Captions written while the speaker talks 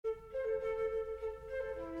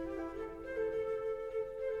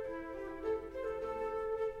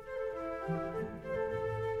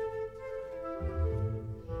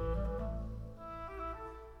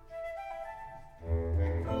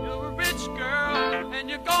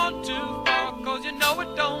you're gone too far, 'cause you know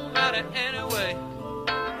it don't matter anyway.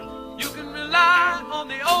 You can rely on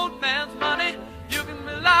the old man's money. You can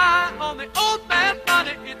rely on the old man's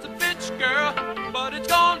money. It's a bitch, girl, but it's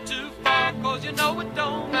gone too far, 'cause you know it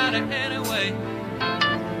don't matter anyway.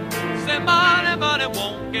 Say money, money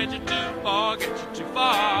won't get you too far, get you too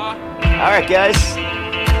far. All right, guys.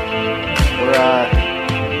 We're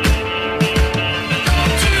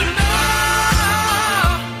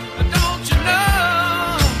Don't you know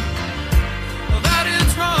that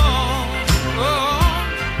it's wrong?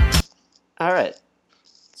 Oh. all right.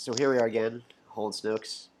 So here we are again, Holland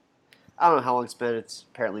Snooks. I don't know how long it's been.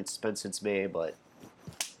 Apparently it's been since May, but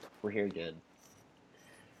we're here again.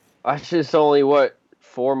 That's just only,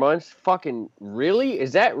 4 months? Fucking, really?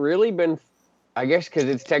 Is that really been... I guess because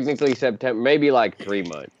it's technically September, maybe like 3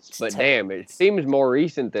 months. But damn, it seems more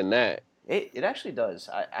recent than that. It actually does.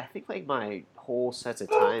 I think like my whole sense of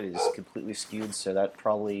time is completely skewed, so that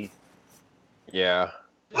probably... Yeah.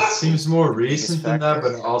 It seems more recent than that,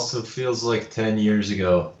 factor. but it also feels like 10 years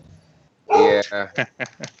ago. Yeah.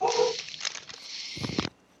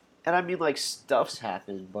 And I mean, like, stuff's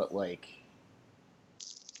happened, but like...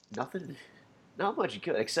 Nothing... Not much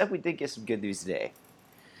good, except we did get some good news today.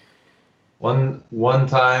 One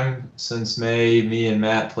time since May, me and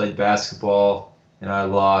Matt played basketball, and I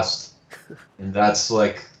lost. And that's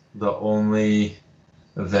like the only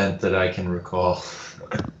event that I can recall.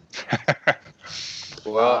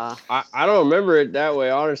 Well, I don't remember it that way.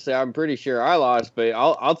 Honestly, I'm pretty sure I lost, but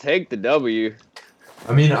I'll take the W.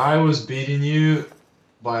 I mean, I was beating you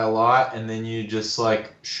by a lot, and then you just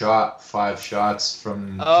like shot 5 shots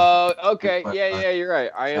from. Oh, okay. Yeah, you're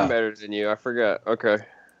right. I am better than you. I forgot. Okay.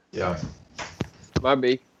 Yeah. My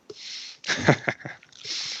B.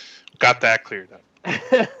 Got that cleared up.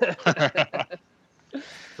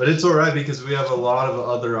 But it's all right because we have a lot of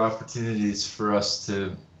other opportunities for us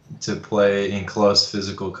to play in close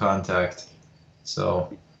physical contact.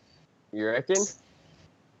 So. You reckon?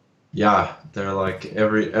 Yeah, they're like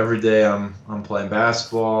every day I'm playing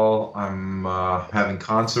basketball. I'm having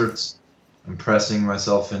concerts. I'm pressing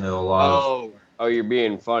myself into a lot of. Oh, you're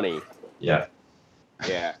being funny. Yeah.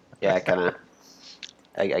 Yeah. Yeah, I kind of...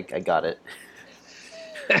 I got it.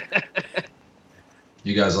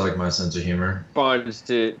 You guys like my sense of humor? Response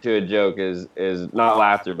to a joke is not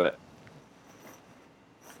laughter, but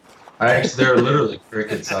There are literally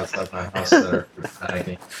crickets outside my house that are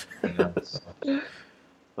panicking. So.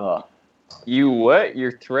 Oh. You what?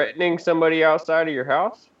 You're threatening somebody outside of your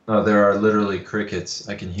house? No, there are literally crickets.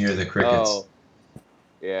 I can hear the crickets. Oh.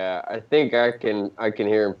 Yeah, I think I can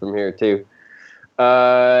hear them from here too.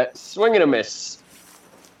 Swing and a miss.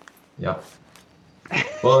 Yep.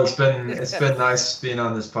 Well, it's been nice being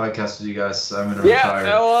on this podcast with you guys. I'm gonna retire.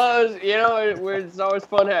 Yeah, well, it's always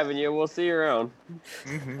fun having you. We'll see you around.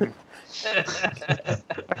 Mm-hmm.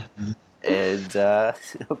 And,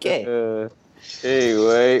 okay.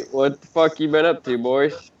 Anyway, what the fuck you been up to,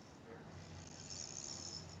 boys?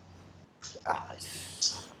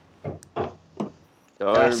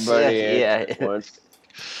 Everybody yeah. once.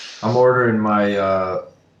 I'm ordering my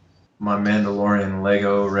my Mandalorian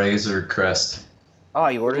Lego Razor Crest. Oh,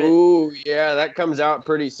 you ordered it? Ooh, yeah, that comes out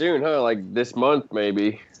pretty soon, huh? Like this month,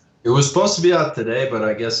 maybe. It was supposed to be out today, but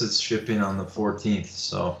I guess it's shipping on the 14th.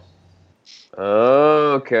 So.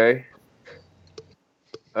 Oh, okay.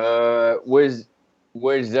 Was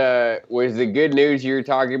the good news you were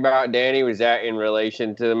talking about, Danny? Was that in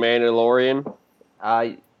relation to the Mandalorian?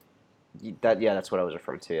 That's what I was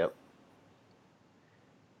referring to. Yep.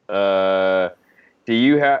 Do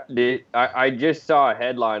you have? I just saw a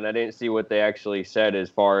headline. I didn't see what they actually said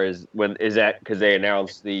as far as when is that because they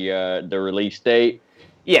announced the release date.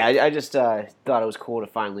 Yeah, I just thought it was cool to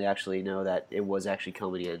finally actually know that it was actually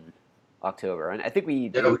coming in October, and I think we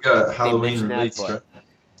got Halloween release. That,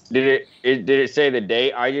 did it say the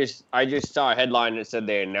date? I just saw a headline that said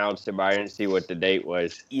they announced it, but I didn't see what the date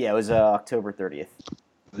was. Yeah, it was October 30th.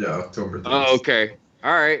 Yeah, October 30th. Oh, okay.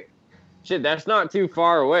 All right. Shit, that's not too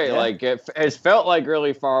far away. Yeah. Like it has felt like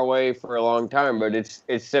really far away for a long time, but it's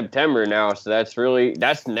September now, so that's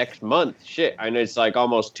next month. Shit, I know it's like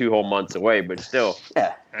almost 2 whole months away, but still,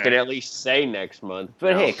 Yeah. Could at least say next month.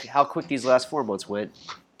 But hey, how quick these last 4 months went.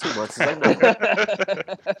 2 months is like nothing.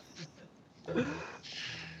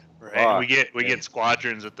 Right. We get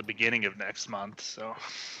Squadrons at the beginning of next month, so.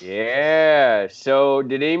 Yeah. So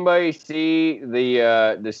did anybody see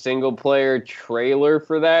the single player trailer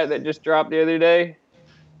for that just dropped the other day?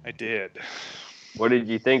 I did. What did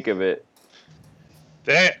you think of it?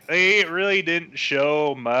 They really didn't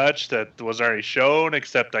show much that was already shown,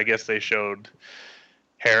 except I guess they showed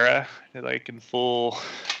Hera like in full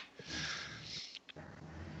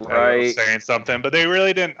Right. saying something, but they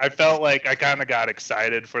really didn't. I felt like I kind of got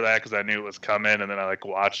excited for that because I knew it was coming, and then I like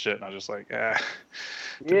watched it, and I was just like, didn't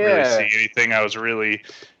really see anything. I was really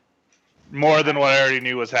more than what I already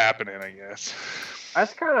knew was happening, I guess.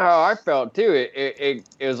 That's kind of how I felt too. It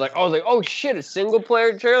was like, I was like, oh shit, a single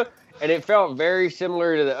player trailer, and it felt very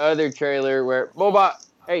similar to the other trailer where Boba,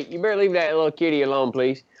 hey, you better leave that little kitty alone,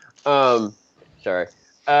 please. Sorry.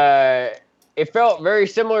 It felt very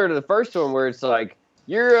similar to the first one where it's like,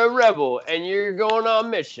 you're a rebel and you're going on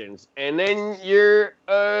missions, and then you're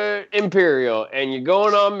Imperial and you're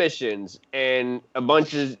going on missions, and a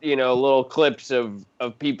bunch of little clips of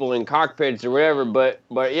people in cockpits or whatever. But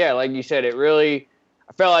yeah, like you said, I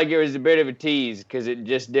felt like it was a bit of a tease because it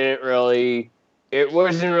just it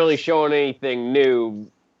wasn't really showing anything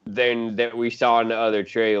new than that we saw in the other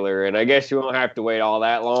trailer. And I guess you won't have to wait all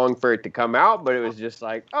that long for it to come out, but it was just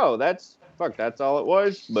like, oh, that's all it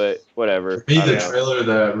was, but whatever. For me, the trailer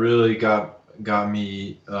that really got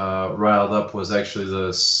me riled up was actually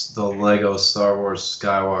the Lego Star Wars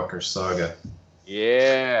Skywalker Saga.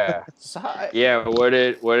 Yeah. Yeah, what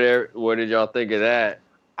did y'all think of that?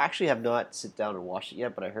 I actually have not sit down and watched it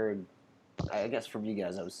yet, but I heard, I guess from you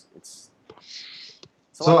guys,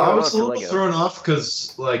 So I was a little thrown off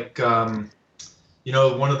because, like, one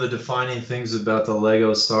of the defining things about the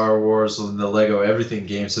Lego Star Wars and the Lego everything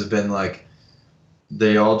games have been like,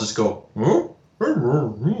 they all just go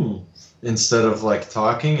instead of like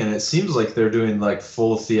talking, and it seems like they're doing like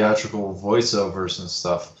full theatrical voiceovers and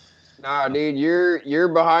stuff. Nah, dude, you're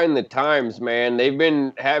behind the times, man. They've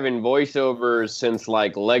been having voiceovers since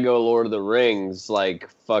like Lego Lord of the Rings, like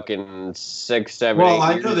fucking 6, 7, 8 Well,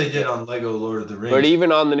 I years know they ago. did on Lego Lord of the Rings, But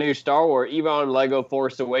even on the new Star Wars, even on Lego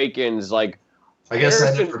Force Awakens, like I guess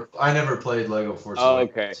I never played Lego Force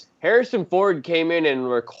Awakens. Okay. Harrison Ford came in and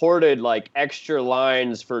recorded like extra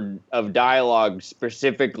lines of dialogue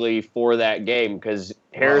specifically for that game because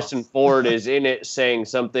Harrison Ford is in it saying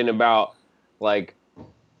something about like,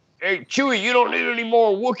 "Hey Chewie, you don't need any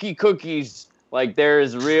more Wookiee cookies." Like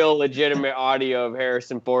there's real legitimate audio of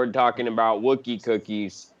Harrison Ford talking about Wookiee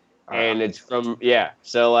cookies, and it's from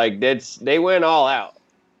So like they went all out.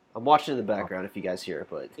 I'm watching in the background if you guys hear it,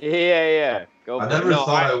 but Yeah. I never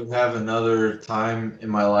thought I would have another time in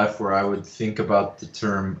my life where I would think about the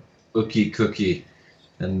term "Ookie Cookie,"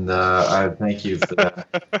 and I thank you for that.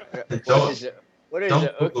 Don't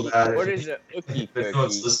Google that. What is a Ookie If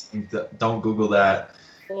anyone's cookie? listening, don't Google that.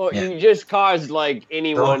 Well, Yeah. you just caused like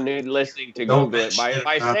anyone who's listening to don't Google it by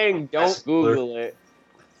mention it. saying don't Google it.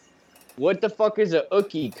 What the fuck is a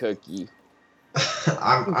Ookie cookie?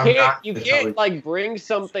 You can't like bring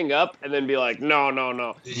something up and then be like,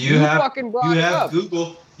 no. You have fucking brought it up.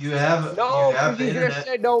 Google. You have No, the you internet. just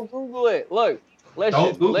said don't Google it. Look, listen,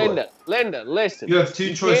 Don't Google Linda, listen. You have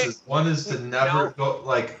two choices. can't- One is to never go.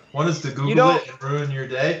 One is to Google don't- it and ruin your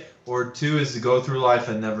day, or two is to go through life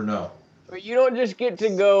and never know. But you don't just get to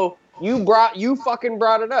go. You fucking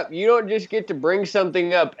brought it up. You don't just get to bring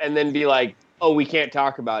something up and then be like, oh, we can't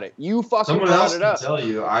talk about it. You fucking Someone brought else it can up. tell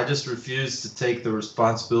you. I just refuse to take the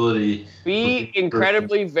responsibility. Be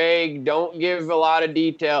incredibly vague. Don't give a lot of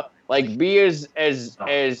detail. Like, be as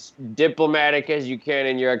diplomatic as you can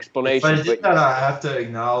in your If explanation. I did that, I have to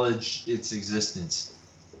acknowledge its existence.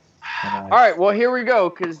 All right, well, here we go,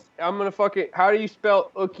 because I'm going to fucking... How do you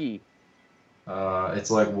spell Ookie?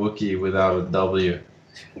 It's like Wookiee without a W.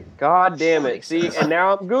 God damn it. See, and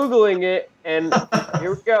now I'm Googling it, and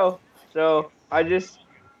here we go. So, I feel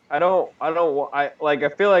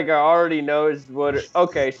like I already knows what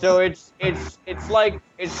okay, so it's like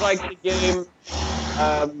the game,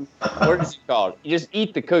 what is it called? You just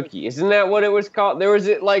eat the cookie. Isn't that what it was called? There was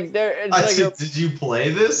it like there. It's Did you play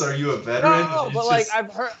this? Are you a veteran? No, but like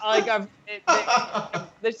I've heard, like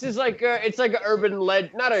this is like it's like an urban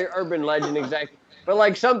legend, not an urban legend exactly, but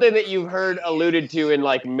like something that you've heard alluded to in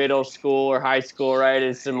like middle school or high school, right?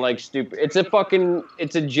 It's some like stupid. It's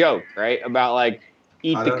a joke, right? About like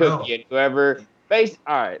eat the cookie and whoever. All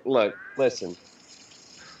right, look, listen.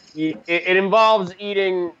 It involves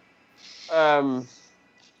eating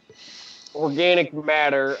organic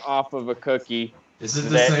matter off of a cookie. Is it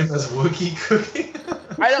the same as Wookiee cooking?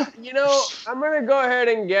 I'm gonna go ahead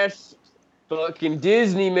and guess fucking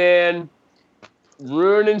Disney, man.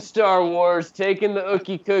 Ruining Star Wars, taking the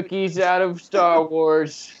Ookie cookies out of Star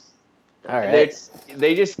Wars. all right.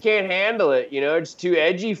 They just can't handle it, it's too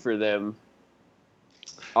edgy for them.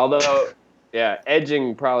 Although, yeah,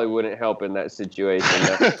 edging probably wouldn't help in that situation.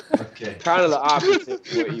 That's Okay. kind of the opposite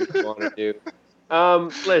of what you want to do.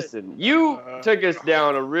 Listen, you took us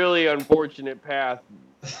down a really unfortunate path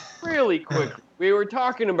really quickly. We were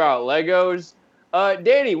talking about Legos.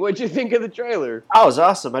 Danny, what'd you think of the trailer? Oh, it was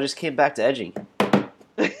awesome. I just came back to edging.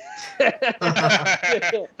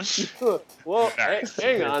 Well, Nice.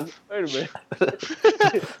 hang on. Wait a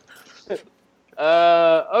minute.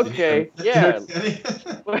 Okay. Yeah.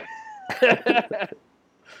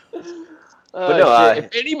 But no,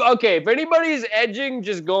 if anybody's edging,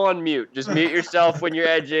 just go on mute. Just mute yourself when you're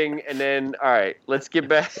edging, and then all right, let's get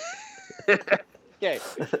back. Okay.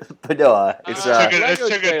 But no, it's It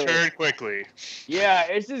took a trailer. turn quickly. Yeah,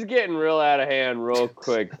 it's just getting real out of hand real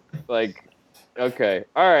quick. Like, okay,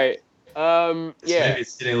 all right. Yeah. Maybe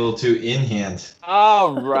it's getting a little too in hand.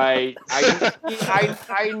 All right.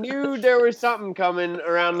 I knew there was something coming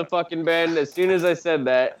around the fucking bend as soon as I said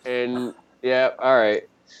that, and yeah, all right.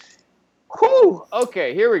 Whew.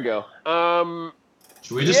 Okay, here we go.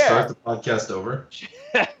 Should we just start the podcast over?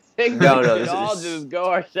 I think No, we no, should this all is- just go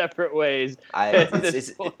our separate ways. it's, at this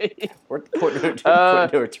it's, point. we're putting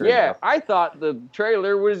to a turn Yeah, now. I thought the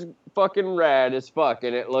trailer was fucking rad as fuck,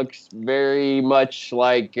 and it looks very much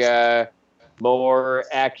like more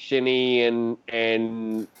actiony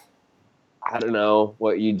and I don't know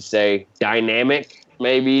what you'd say, dynamic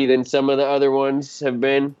maybe than some of the other ones have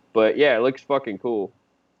been. But yeah, it looks fucking cool.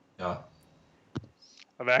 Yeah.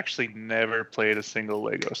 I've actually never played a single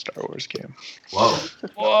Lego Star Wars game. Whoa.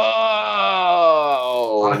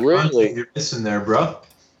 Whoa, really? You're missing there, bro.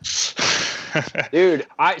 Dude,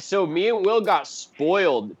 so me and Will got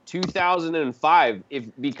spoiled 2005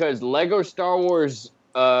 because Lego Star Wars,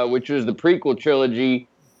 which was the prequel trilogy,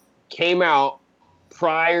 came out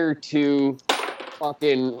prior to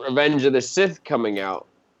fucking Revenge of the Sith coming out.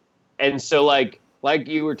 And so like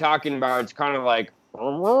you were talking about, it's kind of like,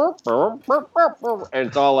 and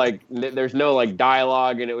it's all like, there's no like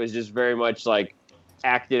dialogue, and it was just very much like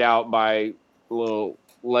acted out by little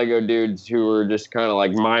Lego dudes who were just kind of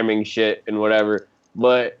like miming shit and whatever.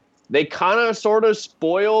 But they kind of sort of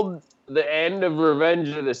spoiled the end of Revenge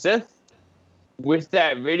of the Sith with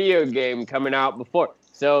that video game coming out before.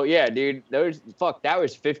 So yeah, dude, that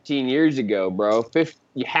was 15 years ago, bro.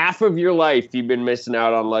 Half of your life you've been missing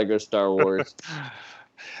out on Lego Star Wars.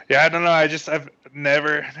 Yeah, I don't know. I've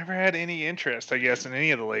never had any interest, I guess, in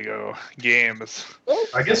any of the Lego games.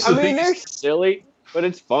 I guess I the mean, they're biggest, silly, but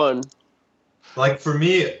it's fun. like for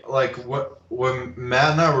me, like when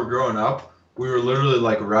Matt and I were growing up, we were literally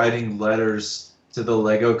like writing letters to the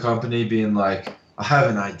Lego company being like, I have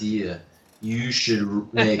an idea. You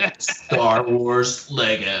should make Star Wars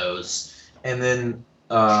Legos. And then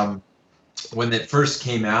when it first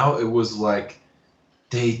came out, it was like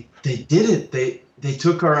they did it. They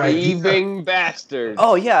took our idea. Thieving bastards.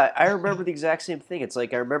 Oh yeah, I remember the exact same thing. It's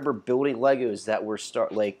like I remember building Legos that were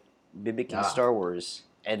mimicking Yeah. Star Wars,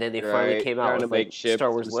 and then they finally Right, came trying out to with make like ships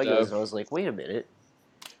Star Wars and Legos, stuff. and I was like, wait a minute,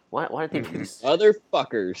 why did they do this?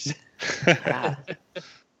 Motherfuckers. Ah.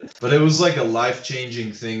 But it was like a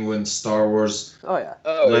life-changing thing when Star Wars, Oh yeah,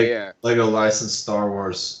 Oh, Like- yeah. Lego licensed Star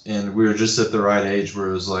Wars, and we were just at the right age where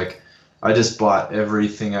it was like, I just bought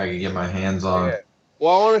everything I could get my hands on. Yeah.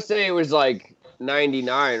 Well, I want to say it was like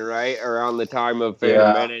 99, right? Around the time of Phantom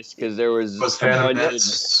Yeah. Menace, because there was It was a Phantom bunch,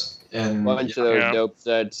 Menace, and bunch of those Yeah. dope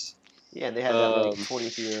sets. yeah, and they had that like Um,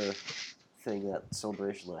 20th year thing, that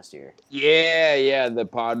celebration last year. Yeah, the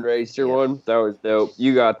Pod Racer Yeah. one. That was dope.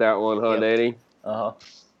 You got that one, huh, Yep. Danny? Uh-huh.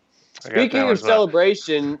 Speaking of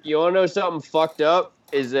Celebration, you want to know something fucked up?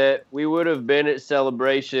 Is that we would have been at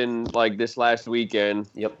Celebration like this last weekend.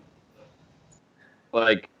 Yep.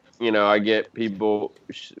 Like, I get people,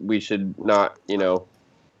 we should not,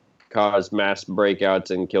 cause mass breakouts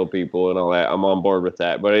and kill people and all that. I'm on board with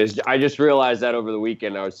that. But I just realized that over the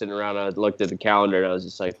weekend. I was sitting around and I looked at the calendar and I was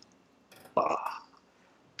just like,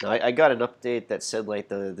 I got an update that said like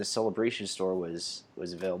the celebration store was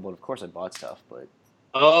available. And of course, I bought stuff, but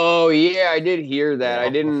oh yeah, I did hear that.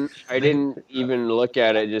 Yeah. I didn't even look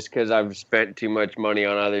at it just because I've spent too much money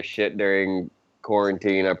on other shit during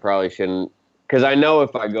quarantine. I probably shouldn't, because I know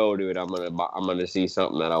if I go to it, I'm gonna see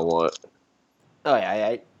something that I want. oh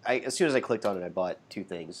yeah, I as soon as I clicked on it, I bought 2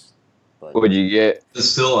 things. But What'd you get? it's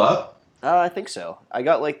still up. I think so. I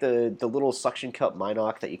got like the little suction cup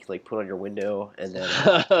Minoc that you could like put on your window, and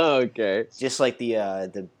then Okay. just like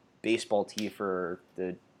the baseball tee for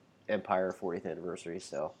the Empire 40th anniversary.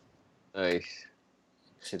 So Nice.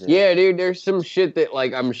 so the- Yeah, dude, there's some shit that,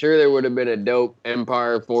 like, I'm sure there would have been a dope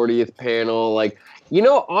Empire 40th panel. Like,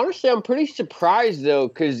 honestly, I'm pretty surprised, though,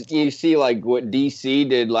 because you see, like, what DC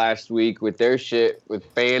did last week with their shit,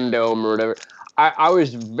 with Fandom or whatever. I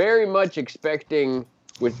was very much expecting,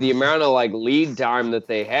 with the amount of, like, lead time that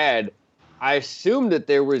they had, I assumed that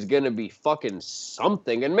there was going to be fucking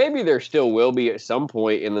something, and maybe there still will be at some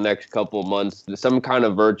point in the next couple of months, some kind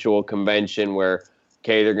of virtual convention where,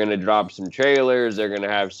 okay, they're going to drop some trailers, they're going to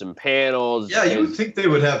have some panels. Yeah, you would think they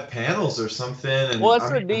would have panels or something. And, well,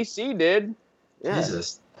 that's what DC did. Yeah.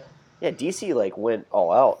 Jesus. Yeah, DC like went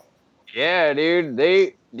all out. Yeah, dude,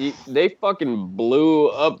 they fucking blew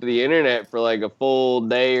up the internet for like a full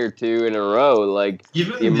day or two in a row. Like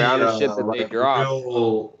even the amount of shit that they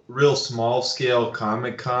dropped. Real small scale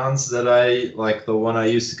Comic Cons that I like, the one I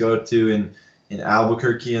used to go to in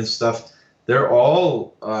Albuquerque and stuff. They're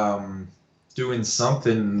all doing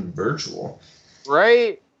something virtual.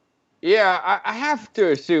 Right? Yeah, I have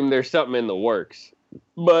to assume there's something in the works.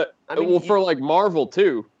 But for like Marvel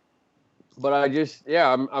too. But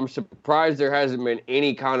I'm surprised there hasn't been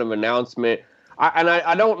any kind of announcement.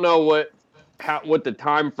 I don't know what the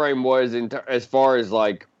time frame was as far as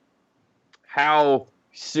like how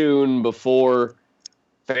soon before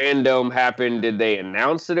Fandom happened did they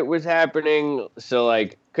announce that it was happening. So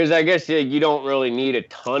like, because I guess you don't really need a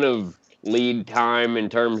ton of lead time in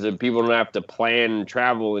terms of people don't have to plan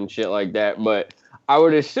travel and shit like that. But I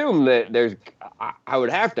would assume that I would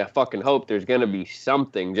have to fucking hope there's going to be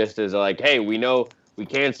something just as like, hey, we know we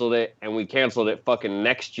canceled it and we canceled it fucking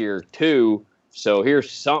next year too. So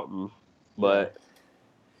here's something. But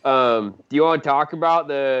do you want to talk about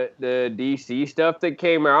the DC stuff that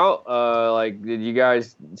came out? Like, did you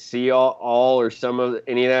guys see all or some of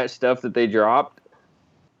any of that stuff that they dropped?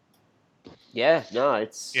 Yeah, no,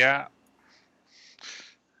 it's Yeah.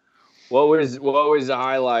 What was the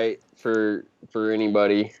highlight for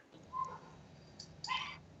anybody?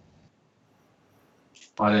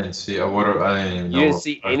 I didn't see. I didn't even know. You didn't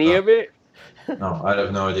see any of it? No, I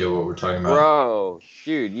have no idea what we're talking about. Bro,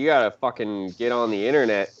 dude, you gotta fucking get on the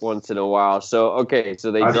internet once in a while. So okay,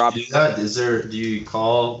 so they How dropped. do you do that? Do you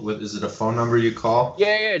call? Is it a phone number you call?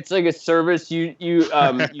 Yeah, it's like a service you you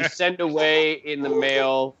send away in the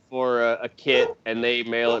mail for a kit, and they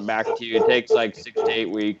mail it back to you. It takes like 6 to 8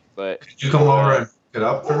 weeks, but Could you come over and pick it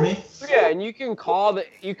up for me? yeah, and you can call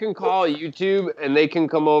YouTube, and they can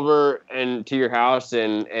come over and to your house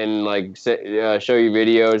and like show you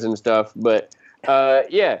videos and stuff. But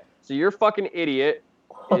yeah, so you're a fucking idiot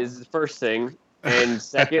is the first thing, and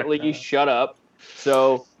secondly, shut up.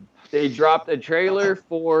 So they dropped a trailer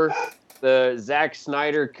for the Zack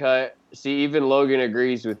Snyder cut. See, even Logan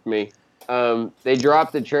agrees with me. They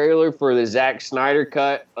dropped the trailer for the Zack Snyder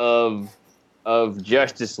cut of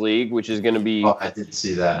Justice League, which is going to be Oh, I did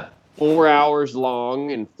see that. 4 hours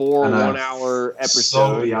long and four And I'm 1 hour episodes.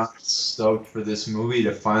 So beyond stoked for this movie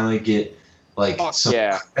to finally get like Fuck some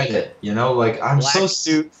yeah. credit. You know, like I'm Black so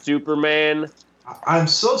Suit Superman. I'm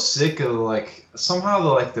so sick of like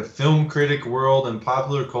somehow the film critic world and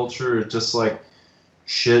popular culture just like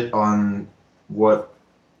shit on what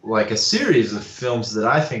like a series of films that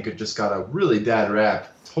I think have just got a really bad rap,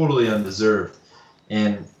 totally undeserved,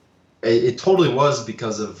 and it totally was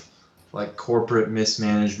because of like corporate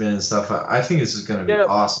mismanagement and stuff. I think this is going to be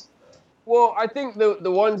awesome. Well, I think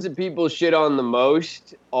the ones that people shit on the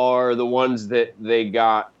most are the ones that they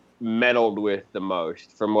got meddled with the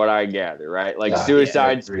most, from what I gather, right? Like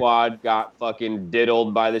Suicide Squad got fucking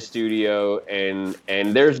diddled by the studio, and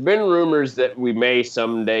there's been rumors that we may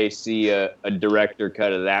someday see a director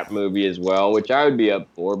cut of that movie as well, which I would be up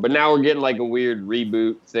for. But now we're getting like a weird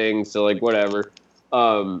reboot thing, so like whatever.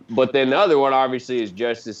 But then the other one obviously is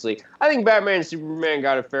Justice League. I think Batman and Superman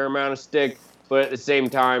got a fair amount of stick, but at the same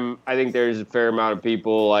time, I think there's a fair amount of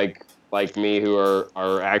people like me who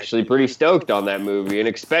are actually pretty stoked on that movie, and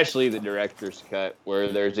especially the director's cut, where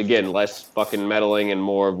there's again less fucking meddling and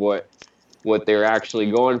more of what they're actually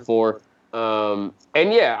going for. And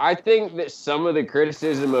yeah, I think that some of the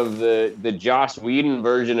criticism of the Joss Whedon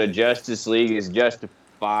version of Justice League is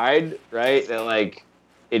justified, right? That like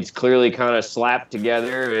it's clearly kind of slapped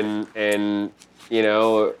together and you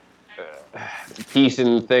know,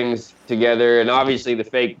 piecing things together, and obviously the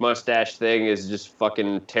fake mustache thing is just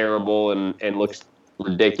fucking terrible and looks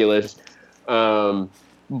ridiculous.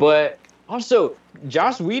 But also,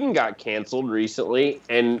 Joss Whedon got canceled recently,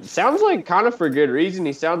 and sounds like kind of for good reason.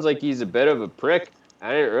 He sounds like he's a bit of a prick.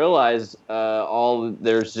 I didn't realize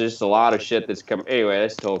there's just a lot of shit that's come. Anyway,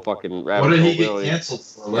 that's total fucking rabbit hole. What did he get canceled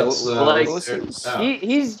for?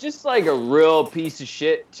 He's just like a real piece of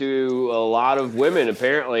shit to a lot of women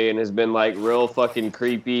apparently, and has been like real fucking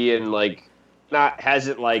creepy and like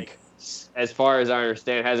hasn't like, as far as I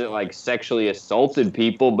understand, hasn't like sexually assaulted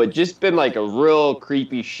people, but just been like a real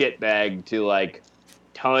creepy shitbag to like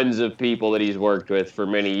tons of people that he's worked with for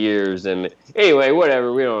many years. And anyway,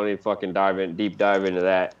 whatever, we don't need to fucking deep dive into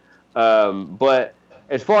that. But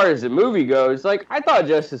as far as the movie goes, like, I thought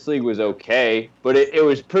Justice League was okay, but it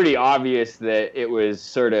was pretty obvious that it was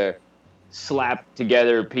sort of slapped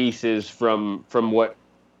together pieces from what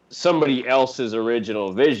somebody else's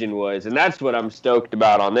original vision was, and that's what I'm stoked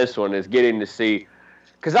about on this one, is getting to see,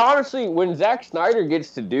 because honestly, when Zack Snyder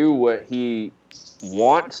gets to do what he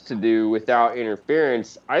wants to do without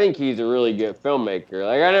interference, I think he's a really good filmmaker.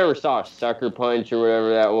 Like, I never saw Sucker Punch or whatever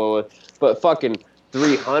that one was, but fucking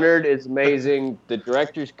 300 is amazing. The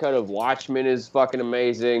director's cut of Watchmen is fucking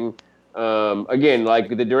amazing. Again,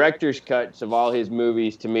 like, the director's cuts of all his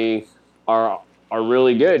movies to me are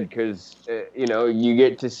really good, because you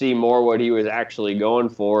get to see more what he was actually going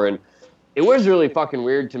for. And it was really fucking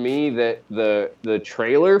weird to me that the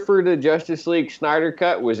trailer for the Justice League Snyder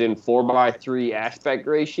Cut was in 4:3 aspect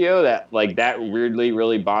ratio. That weirdly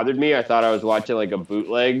really bothered me. I thought I was watching like a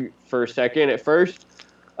bootleg for a second at first,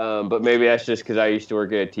 but maybe that's just because I used to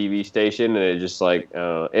work at a TV station, and it just like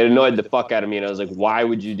it annoyed the fuck out of me. And I was like, why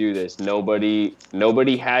would you do this? Nobody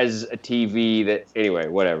has a TV that, anyway,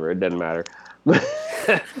 whatever, it doesn't matter.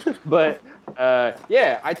 But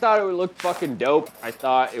yeah, I thought it would look fucking dope. I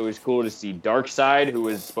thought it was cool to see Darkseid, who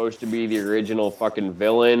was supposed to be the original fucking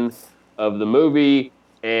villain of the movie,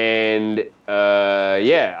 and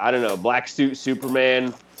yeah, I don't know, Black Suit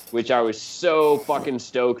Superman, which I was so fucking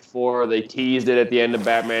stoked for. They teased it at the end of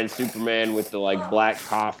Batman Superman with the like black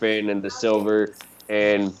coffin and the silver,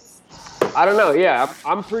 and I don't know. Yeah,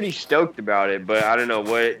 I'm pretty stoked about it, but I don't know.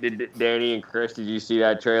 What did Danny and Chris? Did you see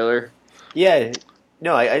that trailer? Yeah,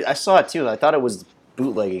 no, I saw it too. I thought it was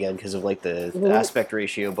bootleg again because of like the aspect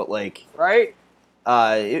ratio, but like, right?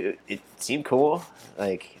 It seemed cool.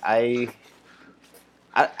 Like I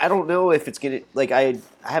don't know if it's gonna, like, I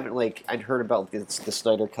haven't, like, I'd heard about the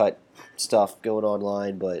Snyder Cut stuff going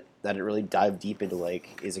online, but I didn't really dive deep into,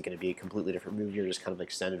 like, is it going to be a completely different movie or just kind of an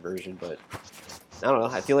extended version. But I don't know.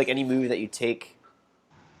 I feel like any movie that you take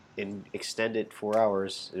and extend it 4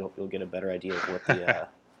 hours, you'll get a better idea of what the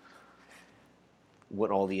what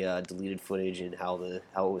all the deleted footage and how it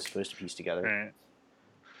was supposed to piece together. Right.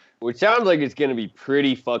 Which sounds like it's going to be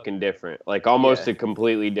pretty fucking different, like almost a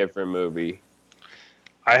completely different movie.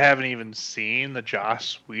 I haven't even seen the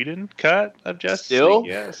Joss Whedon cut of Justice League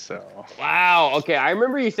yet, so. Wow. Okay, I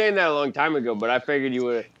remember you saying that a long time ago, but I figured you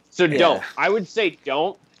would. So don't. I would say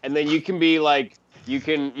don't, and then you can be like, you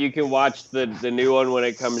can watch the new one when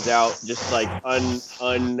it comes out, just like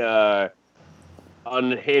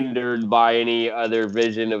unhindered by any other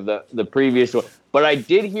vision of the previous one. But I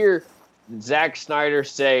did hear Zack Snyder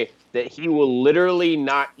say that he will literally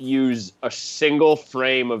not use a single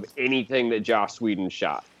frame of anything that Joss Whedon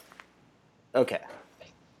shot. Okay.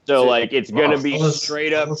 So like, it's going to be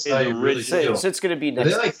straight up his original. So it's going to be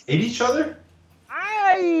next. Do they like hate each other?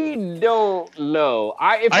 I don't know.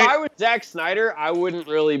 If I was Zack Snyder, I wouldn't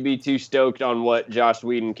really be too stoked on what Joss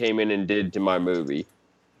Whedon came in and did to my movie.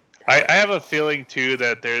 I have a feeling too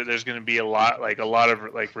that there's going to be a lot of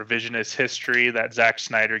revisionist history that Zack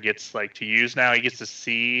Snyder gets like to use now. He gets to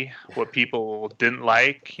see what people didn't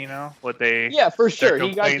like, what they for sure.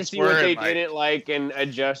 He got to see what they didn't like and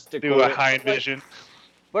adjust to do a high vision.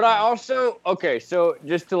 But I also so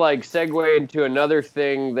just to like segue into another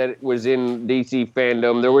thing that was in DC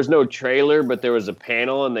fandom, there was no trailer, but there was a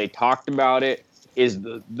panel and they talked about it. Is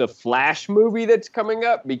the Flash movie that's coming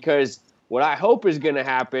up, because what I hope is going to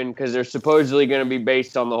happen, because they're supposedly going to be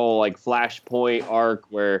based on the whole like Flashpoint arc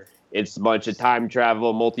where it's a bunch of time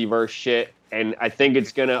travel, multiverse shit, and I think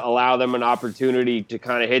it's going to allow them an opportunity to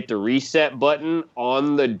kind of hit the reset button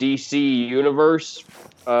on the DC universe,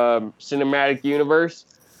 cinematic universe.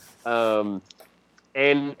 And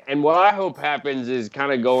what I hope happens is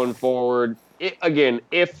kind of going forward,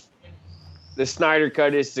 if the Snyder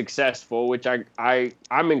Cut is successful, which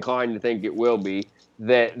I'm inclined to think it will be,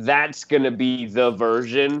 that's going to be the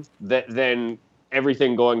version that then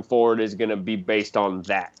everything going forward is going to be based on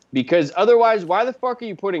that. Because otherwise, why the fuck are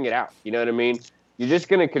you putting it out? You know what I mean? You're just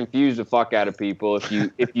going to confuse the fuck out of people if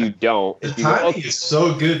you don't. The timing is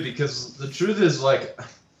so good, because the truth is, like,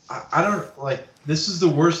 I don't, like, this is the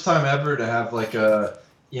worst time ever to have like a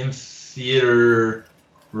in-theater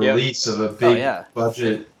release of a big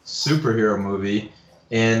budget superhero movie.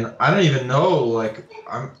 And I don't even know, like,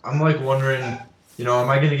 I'm like wondering, am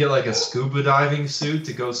I going to get like a scuba diving suit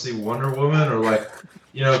to go see Wonder Woman, or like,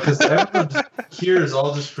 because everyone here is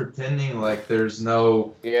all just pretending like there's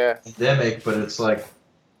no pandemic, but it's like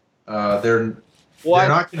they're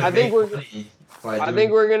not going to make money. I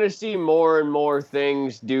think we're going to see more and more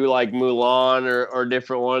things do like Mulan or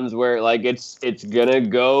different ones where like it's going to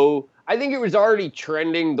go. I think it was already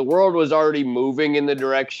trending. The world was already moving in the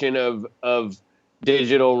direction of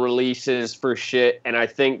digital releases for shit, and I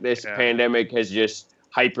think this pandemic has just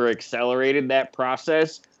hyper accelerated that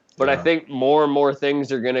process. But I think more and more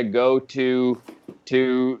things are going to go to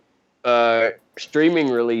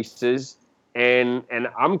streaming releases, and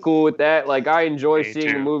I'm cool with that. Like, I enjoy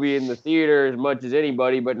seeing a movie in the theater as much as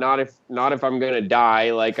anybody, but not if I'm going to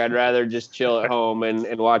die. Like, I'd rather just chill at home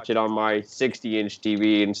and watch it on my 60-inch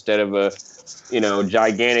TV instead of a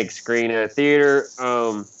gigantic screen in a theater.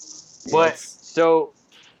 But so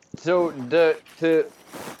to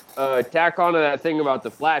tack onto that thing about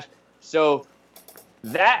The Flash, so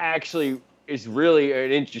that actually is really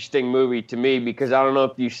an interesting movie to me, because I don't know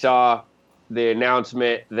if you saw the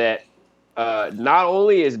announcement that not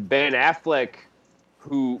only is Ben Affleck,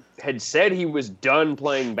 who had said he was done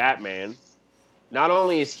playing Batman, not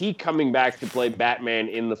only is he coming back to play Batman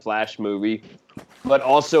in the Flash movie, but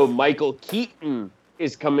also Michael Keaton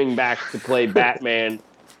is coming back to play Batman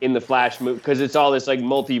in the Flash movie, because it's all this like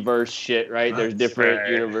multiverse shit, right? There's different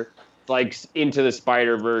universe, like Into the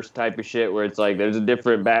Spider-Verse type of shit, where it's like there's a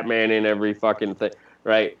different Batman in every fucking thing,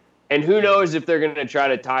 right? And who knows if they're going to try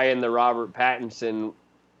to tie in the Robert Pattinson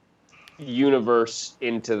universe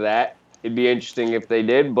into that. It'd be interesting if they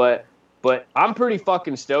did, but I'm pretty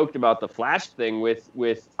fucking stoked about the Flash thing with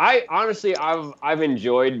I've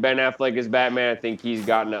enjoyed Ben Affleck as Batman. I think he's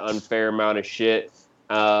gotten an unfair amount of shit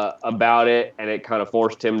about it, and it kind of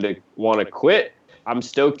forced him to want to quit. I'm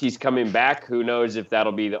stoked he's coming back. Who knows if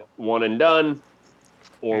that'll be the one and done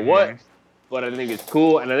or what, but I think it's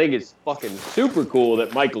cool, and I think it's fucking super cool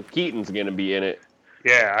that Michael Keaton's going to be in it.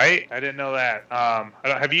 Yeah, I didn't know that.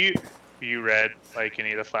 Have you read like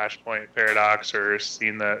any of the Flashpoint Paradox or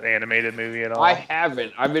seen the animated movie at all? I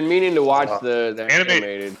haven't. I've been meaning to watch the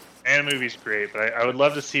animated. Animated movie's great, but I would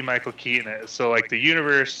love to see Michael Keaton. So like the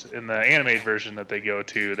universe in the animated version that they go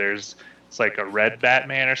to, it's like a red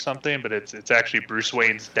Batman or something, but it's actually Bruce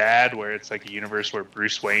Wayne's dad, where it's like a universe where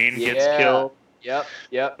Bruce Wayne gets killed. Yep.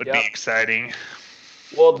 Would be exciting.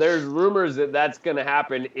 Well, there's rumors that that's going to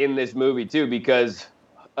happen in this movie too, because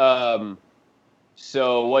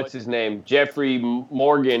so what's his name? Jeffrey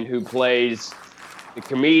Morgan, who plays the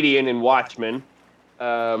comedian in Watchmen,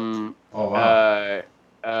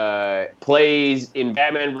 plays in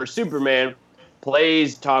Batman vs Superman,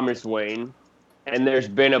 plays Thomas Wayne, and there's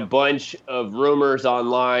been a bunch of rumors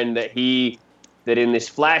online that in this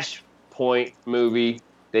Flashpoint movie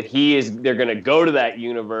that they're going to go to that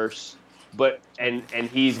universe, but and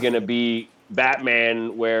he's going to be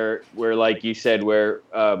Batman, where like you said, where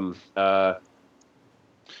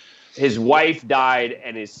his wife died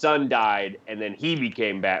and his son died, and then he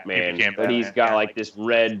became Batman. But he's got like this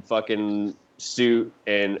red fucking suit,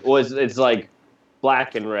 and it's like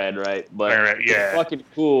black and red, right? But it's fucking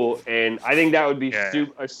cool, and I think that would be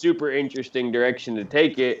a super interesting direction to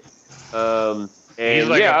take it. And he's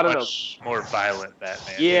like I don't much more violent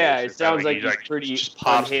Batman. Yeah, it sounds like he's pretty just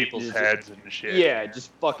pops people's heads and shit. Yeah,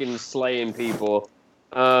 just fucking slaying people.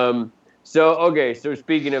 So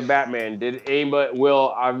speaking of Batman, did anybody?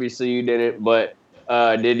 Will, obviously you didn't, but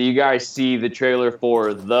did you guys see the trailer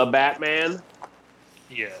for The Batman?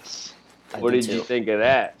 Yes. What did you think of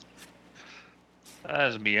that?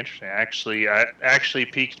 That would be interesting. Actually, I actually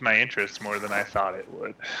piqued my interest more than I thought it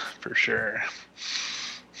would, for sure.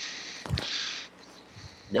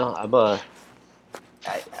 No, I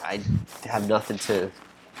have nothing to.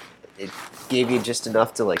 It gave you just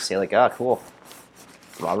enough to like say like, cool.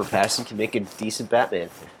 Robert Pattinson can make a decent Batman.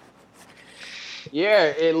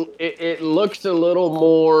 Yeah, it looks a little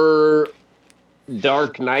more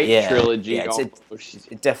Dark Knight trilogy. Yeah,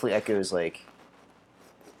 it definitely echoes like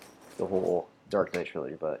the whole Dark Knight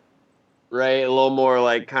trilogy, but right, a little more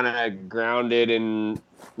like kind of grounded and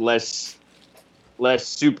less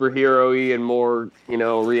superhero-y and more,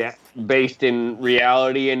 based in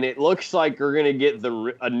reality. And it looks like we're gonna get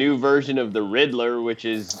a new version of the Riddler, which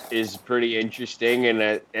is pretty interesting. And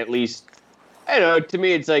at least, I don't know, to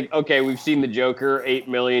me, it's like, okay, we've seen the Joker 8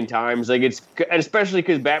 million times. Like, and especially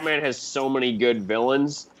because Batman has so many good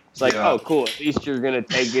villains. It's like, oh, cool. At least you're gonna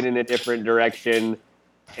take it in a different direction,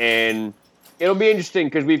 and it'll be interesting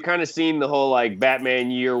because we've kind of seen the whole like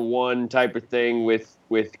Batman Year One type of thing with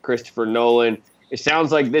Christopher Nolan. It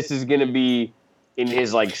sounds like this is going to be in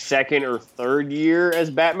his like second or third year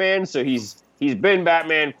as Batman. So he's been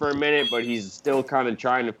Batman for a minute, but he's still kind of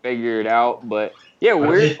trying to figure it out. But yeah,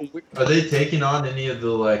 are they taking on any of the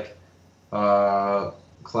like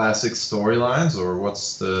classic storylines, or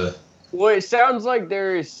what's the? Well, it sounds like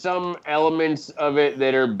there is some elements of it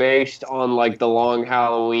that are based on like the Long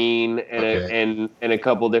Halloween and a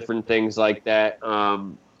couple different things like that.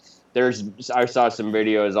 I saw some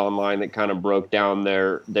videos online that kind of broke down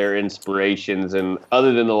their inspirations, and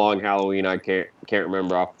other than The Long Halloween, I can't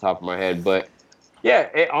remember off the top of my head. But yeah,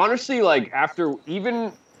 honestly, like after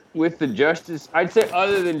even with the Justice, I'd say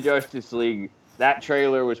other than Justice League, that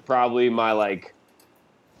trailer was probably my like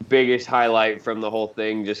biggest highlight from the whole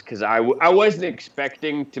thing, just because I wasn't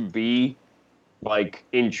expecting to be like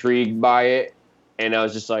intrigued by it, and I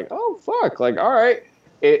was just like, oh fuck, like all right.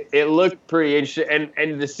 It looked pretty interesting,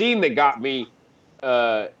 and the scene that got me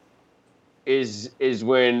is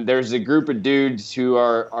when there's a group of dudes who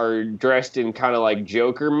are dressed in kind of like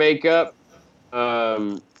Joker makeup,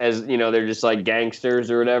 as you know, they're just like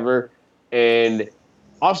gangsters or whatever. And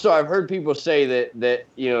also, I've heard people say that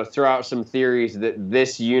you know, throw out some theories that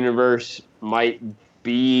this universe might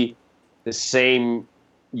be the same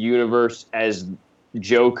universe as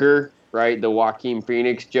Joker. Right, the Joaquin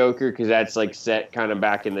Phoenix Joker, because that's like set kind of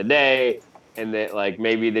back in the day, and that like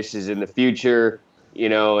maybe this is in the future, you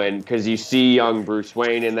know, and because you see young Bruce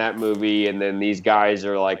Wayne in that movie, and then these guys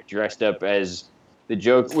are like dressed up as the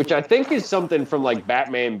Joker, which I think is something from like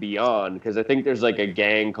Batman Beyond, because I think there's like a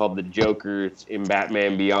gang called the Jokers in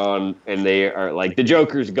Batman Beyond, and they are like the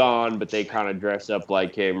Joker's gone, but they kind of dress up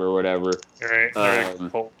like him or whatever. Right,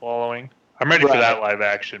 cult following. I'm ready for that live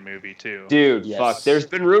action movie too. Dude, Yes. fuck. There's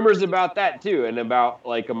been rumors about that too, and about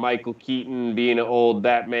like a Michael Keaton being an old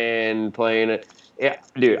Batman playing it. Yeah,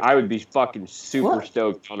 dude, I would be fucking super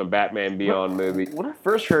stoked on a Batman Beyond movie. When I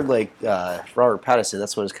first heard like Robert Pattinson,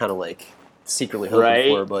 that's what I was kind of like secretly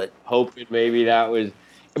hoping for, but hoping maybe that was.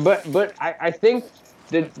 But I think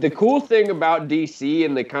the cool thing about DC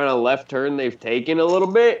and the kind of left turn they've taken a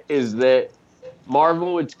little bit is that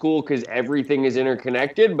Marvel, it's cool because everything is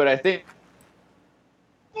interconnected, but I think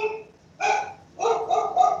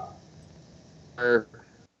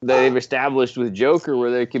they've established with Joker where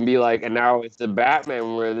they can be like, and now with the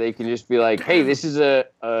Batman where they can just be like, hey, this is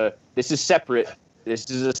this is separate, this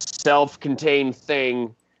is a self-contained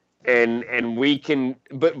thing, and we can,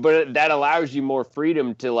 but that allows you more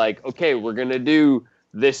freedom to like, okay, we're gonna do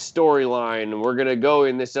this storyline, and we're gonna go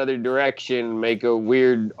in this other direction, make a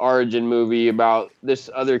weird origin movie about this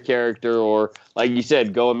other character, or like you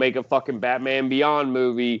said, go and make a fucking Batman Beyond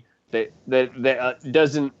movie that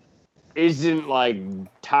isn't like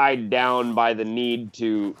tied down by the need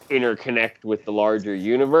to interconnect with the larger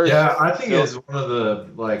universe. Yeah, I think it's one of the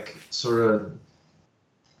like sort of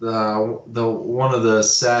the one of the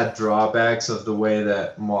sad drawbacks of the way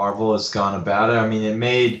that Marvel has gone about it. I mean, it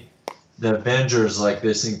made the Avengers like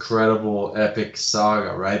this incredible epic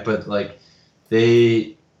saga, right? But like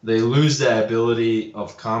they lose that ability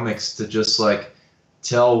of comics to just like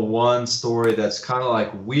tell one story that's kind of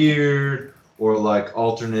like weird or like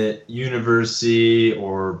alternate universe-y,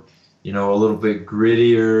 or you know, a little bit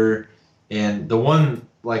grittier. And the one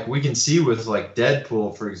like we can see with like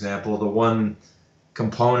Deadpool, for example, the one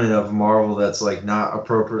component of Marvel that's like not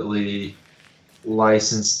appropriately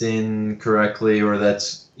licensed in correctly, or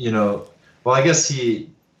that's, you know, well, I guess he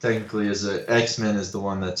technically is X-Men is the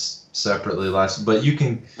one that's separately licensed, but you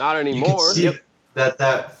can not anymore. You can see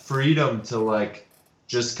that freedom to like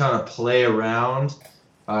just kind of play around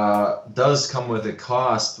does come with a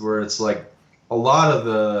cost, where it's like a lot of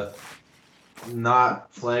the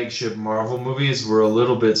not flagship Marvel movies were a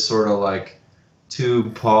little bit sort of like too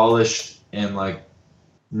polished and like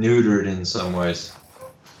neutered in some ways.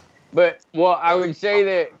 But well, I would say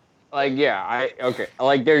that like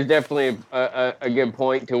like there's definitely a good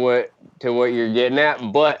point to what you're getting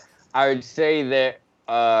at, but I would say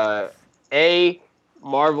that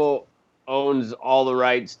Marvel owns all the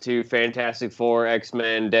rights to Fantastic Four,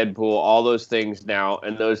 X-Men, Deadpool, all those things now,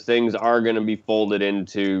 and those things are going to be folded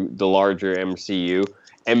into the larger MCU.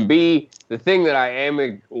 And B, the thing that I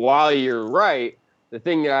am, while you're right, the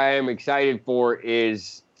thing that I am excited for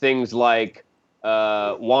is things like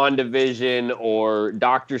WandaVision or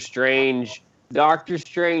Doctor Strange. Doctor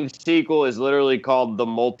Strange sequel is literally called The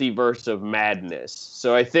Multiverse of Madness.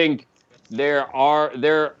 So I think they're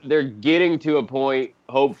getting to a point,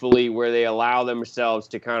 hopefully, where they allow themselves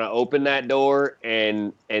to kind of open that door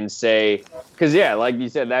and say, because yeah, like you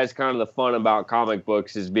said, that's kind of the fun about comic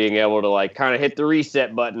books, is being able to like kind of hit the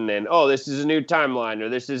reset button and, oh, this is a new timeline, or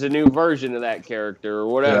this is a new version of that character or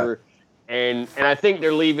whatever. Yeah. And I think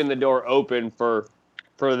they're leaving the door open for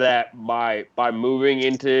that by moving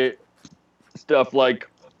into stuff like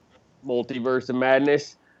Multiverse of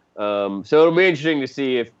Madness. So it'll be interesting to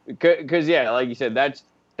see if, because yeah, like you said, that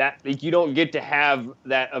like, you don't get to have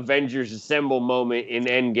that Avengers Assemble moment in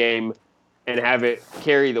Endgame and have it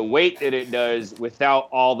carry the weight that it does without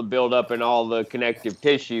all the buildup and all the connective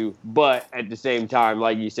tissue. But at the same time,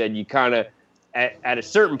 like you said, you kind of at a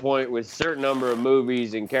certain point with a certain number of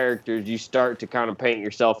movies and characters, you start to kind of paint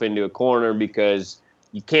yourself into a corner because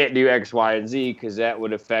you can't do X, Y, and Z because that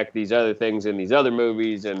would affect these other things in these other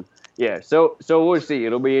movies. And yeah, so we'll see.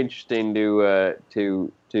 It'll be interesting to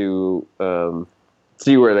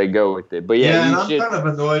see where they go with it. But yeah, and I'm kind of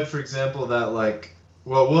annoyed, for example, that like,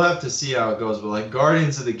 well, we'll have to see how it goes. But like,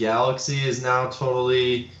 Guardians of the Galaxy is now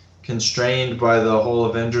totally constrained by the whole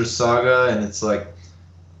Avengers saga, and it's like,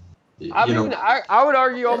 I would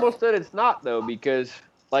argue almost that it's not though, because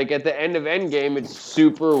like at the end of Endgame, it's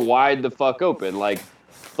super wide the fuck open. Like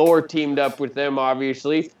Thor teamed up with them,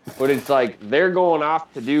 obviously, but it's like they're going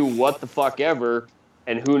off to do what the fuck ever,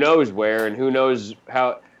 and who knows where, and who knows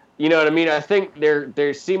how. You know what I mean? I think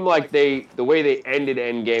there seemed like the way they ended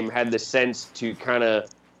Endgame had the sense to kind of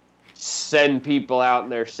send people out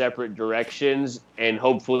in their separate directions, and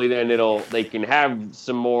hopefully then they can have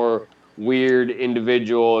some more weird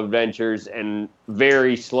individual adventures and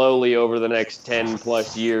very slowly over the next 10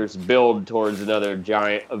 plus years build towards another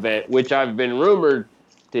giant event, which I've been rumored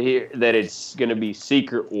to hear that it's going to be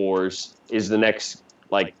Secret Wars is the next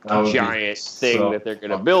like giant thing that they're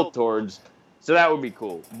going to build towards. So that would be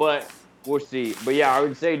cool, but we'll see. But yeah, I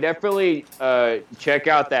would say definitely check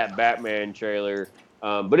out that Batman trailer.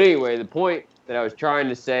 But anyway, the point that I was trying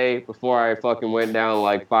to say before I fucking went down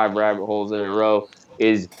like 5 rabbit holes in a row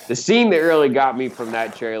is the scene that really got me from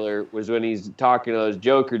that trailer was when he's talking to those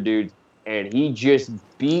Joker dudes and he just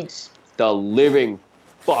beats the living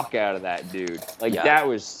fuck out of that dude. Like, that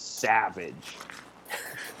was savage.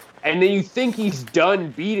 And then you think he's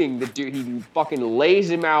done beating the dude. He fucking lays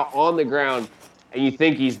him out on the ground and you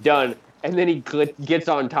think he's done. And then he gets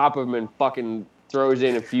on top of him and fucking throws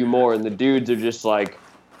in a few more. And the dudes are just like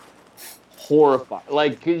horrified.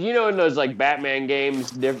 Like, cause you know, in those like Batman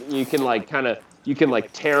games, you can like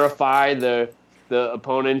terrify the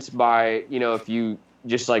opponents by, you know, if you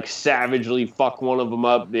just like savagely fuck one of them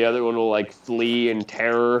up, the other one will like flee in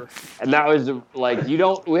terror. And that was like,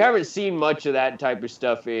 we haven't seen much of that type of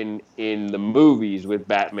stuff in the movies with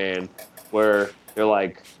Batman where they're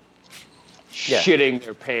like shitting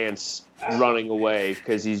their pants running away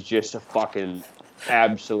because he's just a fucking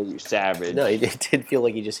absolute savage. No, it did feel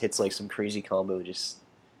like he just hits like some crazy combo. He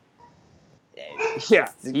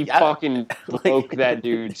fucking broke that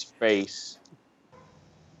dude's face.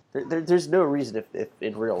 There's no reason if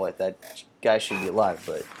in real life that guy should be alive,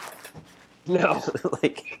 but no,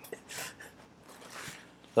 like,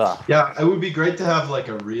 yeah, it would be great to have like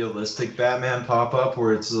a realistic Batman pop up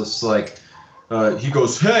where it's just like he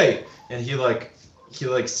goes, "Hey," and he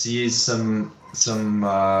sees some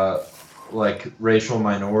like racial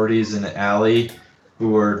minorities in an alley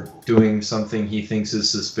who are doing something he thinks is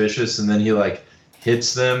suspicious, and then he like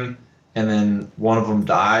hits them. And then one of them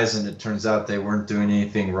dies, and it turns out they weren't doing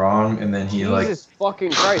anything wrong. And then he Jesus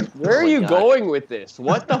fucking Christ! Where are you going with this?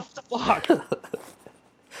 What the fuck?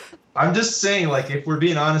 I'm just saying, like, if we're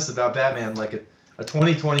being honest about Batman, like a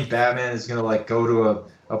 2020 Batman is gonna like go to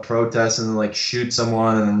a protest and like shoot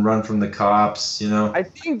someone and then run from the cops. You know? I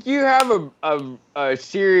think you have a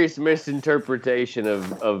serious misinterpretation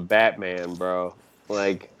of Batman, bro.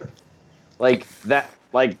 Like that.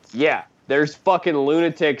 Like, yeah. There's fucking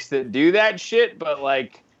lunatics that do that shit, but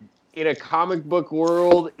like in a comic book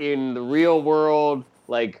world, in the real world,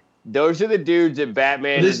 like those are the dudes that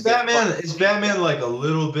Batman is Batman like a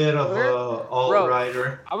little bit of a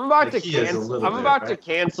alt-righter? I'm about to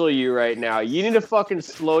cancel you right now. You need to fucking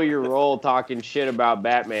slow your roll talking shit about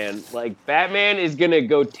Batman. Like, Batman is gonna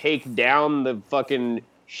go take down the fucking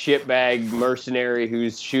shitbag mercenary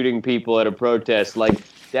who's shooting people at a protest. Like,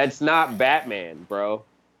 that's not Batman, bro.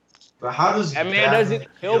 But how does Batman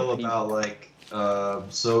feel about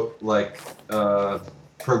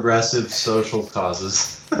progressive social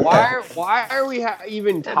causes? Why are we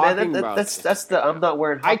even talking about that's the I'm not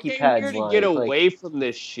wearing hockey pads. I came here to get away from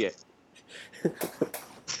this shit.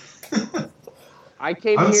 I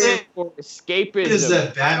came here for escapism. Is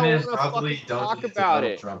that Batman probably don't talk about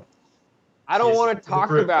it? Trump. I don't want to talk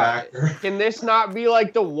about it. Can this not be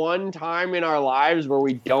like the one time in our lives where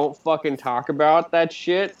we don't fucking talk about that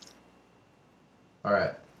shit? All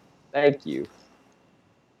right. Thank you.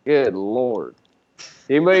 Good Lord.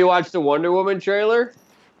 Anybody watch the Wonder Woman trailer?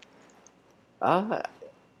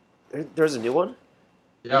 There's a new one?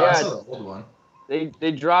 Yeah, I saw the old one.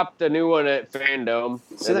 They dropped a new one at Fandom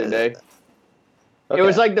the other day. Okay. It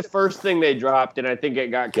was like the first thing they dropped, and I think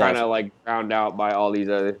it got kind of like drowned out by all these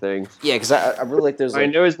other things. Yeah, because I really like those. I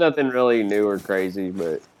mean, there was nothing really new or crazy,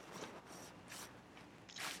 but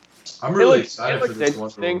I'm really excited for this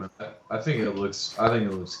Wonder Woman. I think it looks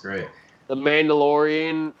great. The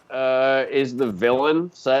Mandalorian is the villain,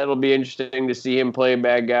 so that'll be interesting to see him play a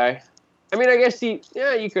bad guy. I mean, I guess you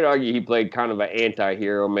could argue he played kind of an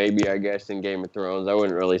anti-hero, maybe, I guess, in Game of Thrones. I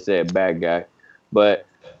wouldn't really say a bad guy. But,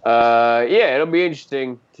 it'll be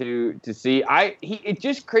interesting to see. It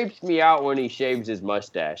just creeps me out when he shaves his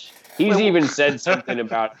mustache. He's even said something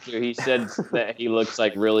about it, too. He said that he looks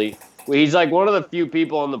like really... He's like one of the few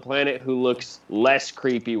people on the planet who looks less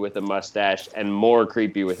creepy with a mustache and more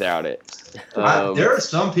creepy without it. There are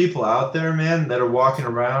some people out there, man, that are walking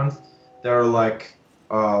around that are like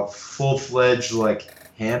full-fledged, like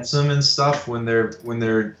handsome and stuff when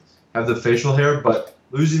they're have the facial hair, but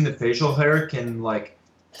losing the facial hair can like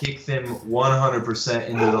kick them 100%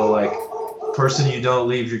 into the like person you don't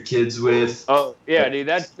leave your kids with. Oh yeah, dude,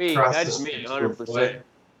 that's me. That's me, 100%.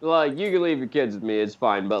 Like, you can leave your kids with me, it's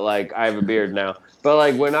fine, but, like, I have a beard now. But,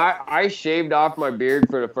 like, when I shaved off my beard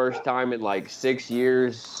for the first time in, like, 6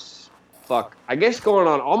 years, I guess going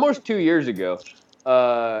on almost 2 years ago,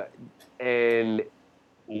 and,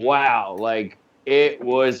 wow, like, it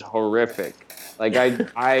was horrific. Like,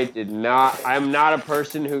 I'm not a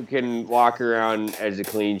person who can walk around as a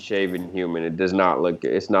clean-shaven human. It does not look,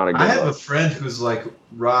 it's not a good I have look. a friend who's, like,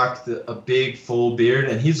 rocked a big, full beard,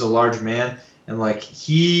 and he's a large man. And, like,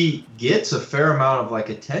 he gets a fair amount of, like,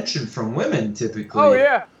 attention from women, typically. Oh,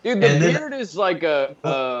 yeah. Dude, the beard is like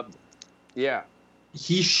yeah.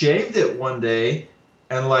 He shaved it one day,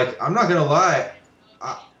 and, like, I'm not going to lie,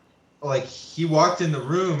 he walked in the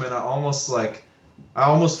room, and I almost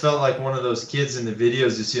felt like one of those kids in the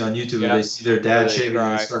videos you see on YouTube where they see their dad shaving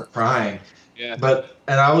and they start crying. Yeah.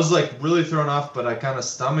 And I was, like, really thrown off, but I kind of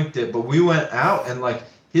stomached it. But we went out, and, like,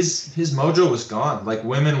 his mojo was gone. Like,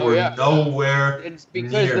 women were nowhere. It's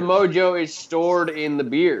because the mojo is stored in the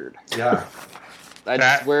beard. Yeah.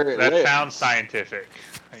 That's where it lives. That sounds scientific.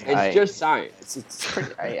 It's just science. It's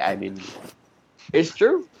pretty, I mean, it's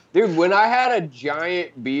true. Dude, when I had a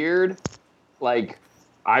giant beard, when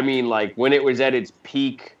it was at its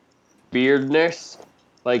peak beardness,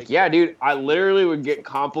 yeah, dude, I literally would get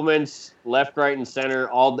compliments left, right, and center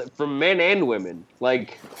from men and women.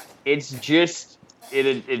 Like, it's just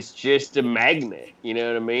a magnet, you know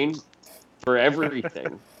what I mean? For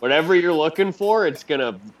everything. Whatever you're looking for, it's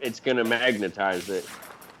gonna magnetize it.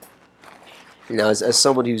 You know, as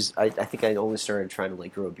someone who's, I think I only started trying to,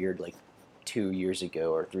 like, grow a beard, like, 2 years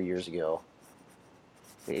ago or 3 years ago.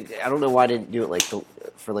 I don't know why I didn't do it,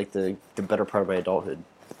 for the better part of my adulthood.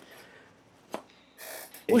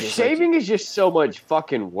 Well, shaving is just so much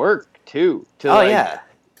fucking work, too. Yeah,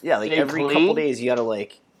 like, every clean. couple days you gotta,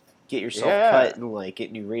 like, get yourself cut and, like,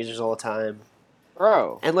 get new razors all the time.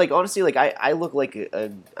 Bro. And, like, honestly, like, I look like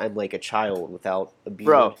I'm like a child without a beard.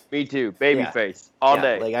 Bro, me too. Baby face. All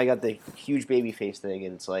day. Like, I got the huge baby face thing,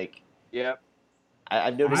 and it's like... Yep.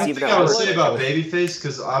 I've noticed I would say about baby face,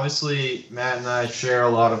 because obviously Matt and I share a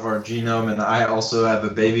lot of our genome, and I also have a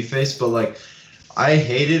baby face, but, like, I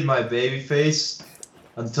hated my baby face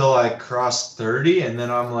until I crossed 30, and then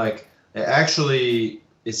I'm like,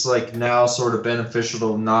 it's like now sort of beneficial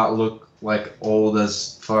to not look like old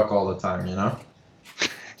as fuck all the time, you know?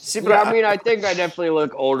 I mean, I think I definitely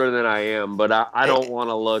look older than I am, but I don't want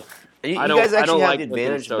to look. You guys actually have the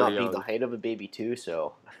advantage of not being the height of a baby too,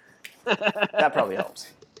 so that probably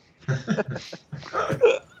helps.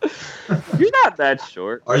 You're not that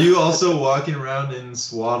short. Are you also walking around in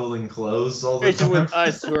swaddling clothes all the time? With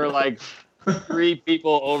us, we're like 3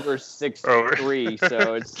 people over 6'3",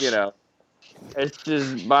 so it's, it's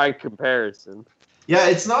just by comparison. Yeah,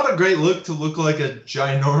 it's not a great look to look like a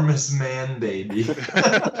ginormous man baby.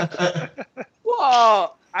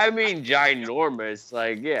 Well, I mean, ginormous.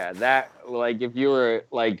 If you were,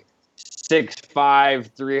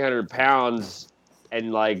 6'5", 300 pounds,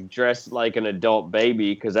 and, dressed like an adult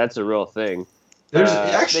baby, because that's a real thing. There's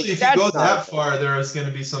if you go that far, there is going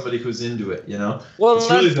to be somebody who's into it, you know? Well, it's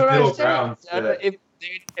really the middle ground. If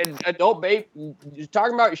an adult baby, you're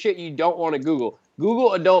talking about shit you don't want to Google.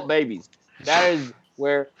 Google adult babies. That is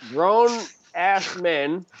where grown-ass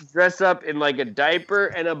men dress up in, a diaper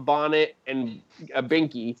and a bonnet and a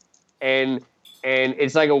binky, and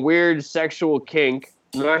it's like a weird sexual kink.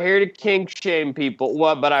 I'm not here to kink shame people,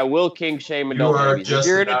 but I will kink shame adult babies. If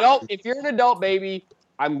you're an adult baby,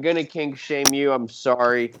 I'm gonna kink shame you. I'm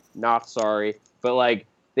sorry, not sorry, but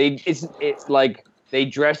they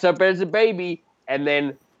dress up as a baby and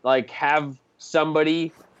then have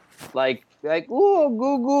somebody ooh,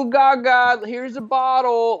 goo goo gaga, here's a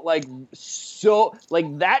bottle.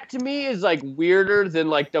 That to me is weirder than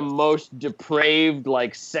the most depraved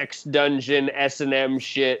sex dungeon S&M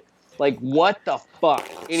shit. Like, what the fuck?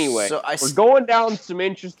 Anyway, So we're going down some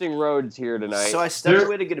interesting roads here tonight. So I step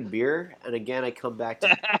away to get a beer, and again I come back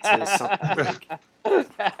to something like. Are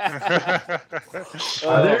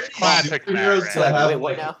there classic superheroes Matt, that have Wait,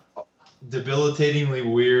 what like now?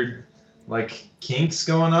 debilitatingly weird like kinks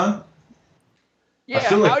going on? Yeah, I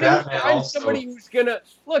feel like how do you Batman find also- somebody who's gonna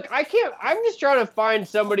look? I'm just trying to find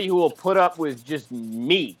somebody who will put up with just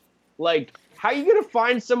me. Like, how you gonna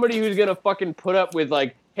find somebody who's gonna fucking put up with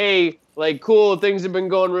like, hey, like, cool, things have been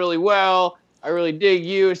going really well. I really dig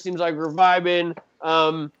you. It seems like we're vibing.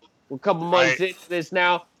 We're a couple months Right. into this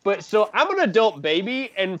now. But so I'm an adult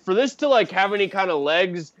baby, and for this to like have any kind of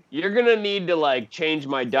legs, you're gonna need to like change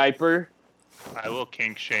my diaper. I will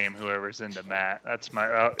kink shame whoever's into Matt. That's my.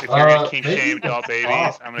 If you're gonna kink maybe shame adult the babies,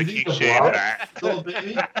 Blob. I'm gonna You think kink the shame Blob? Matt. Little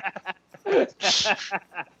baby.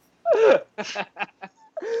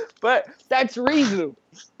 But that's reasonable.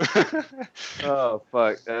 Oh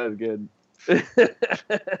fuck, that was good.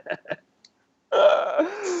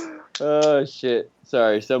 Oh shit.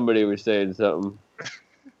 Sorry, somebody was saying something.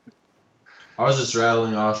 I was just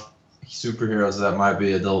rattling off superheroes that might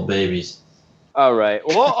be adult babies. All right.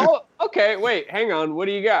 Well, okay. Wait, hang on. What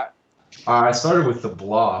do you got? I started with the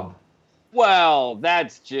Blob. Well,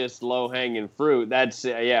 that's just low hanging fruit. That's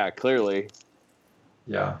yeah, clearly.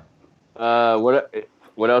 Yeah. What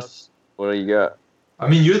else? What do you got? I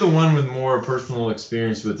mean, you're the one with more personal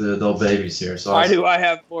experience with the adult babies here. So Why do I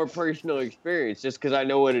have more personal experience? Just because I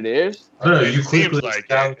know what it is? I don't know. It You seems quickly like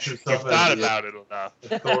established it. You've yourself as thought the about it enough.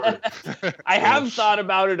 authority. I have thought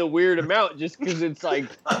about it a weird amount just because it's like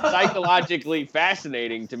psychologically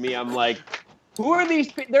fascinating to me. I'm like, who are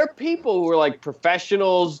these? They're people who are like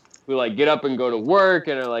professionals who like get up and go to work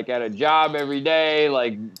and are like at a job every day,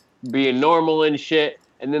 like being normal and shit.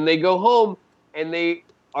 And then they go home and they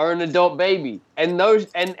are an adult baby. And those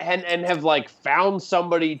and have like found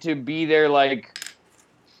somebody to be their like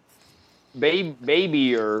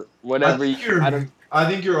baby or whatever. I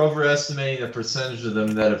think you're overestimating the percentage of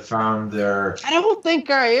them that have found their. I don't think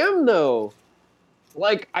I am though.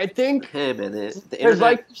 Like I think Hey man, the there's internet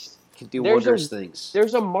like can do there's wondrous things.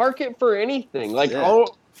 there's a market for anything. Like Yeah.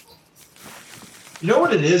 oh, You know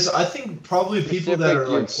what it is? I think probably people that are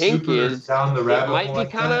like Specific super is- down the it rabbit might hole be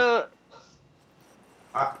like kind that. of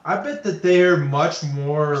I bet that they're much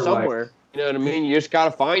more somewhere. Like, You know what I mean? You just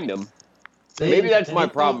gotta find them. Maybe that's my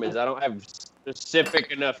problem is I don't have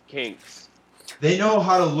specific enough kinks. They know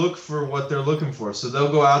how to look for what they're looking for, so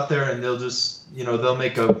they'll go out there and they'll just they'll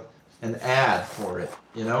make an ad for it.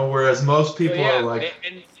 Whereas most people So, yeah, are like,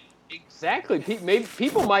 and exactly. Maybe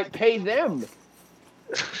people might pay them.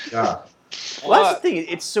 yeah. Well, that's the thing.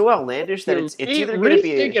 It's so outlandish that it's either going to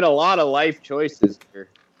be. Taking a lot of life choices here.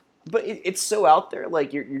 But it's so out there.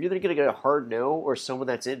 Like you're either going to get a hard no or someone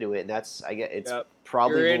that's into it, and that's I guess it's Yep.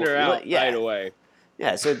 probably You're in more, or out yeah, right away.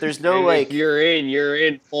 yeah. So there's no And like if you're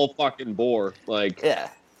in full fucking bore. Like yeah.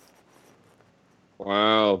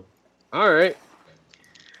 wow. All right.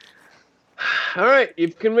 All right,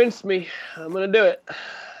 you've convinced me. I'm gonna do it.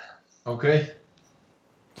 Okay.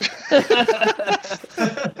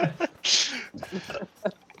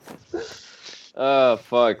 Oh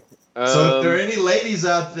fuck. So if there are any ladies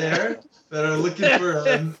out there that are looking for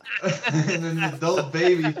an adult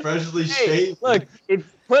baby freshly Hey, shaved, look,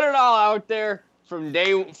 put it all out there from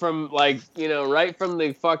right from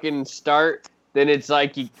the fucking start. Then it's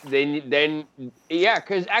like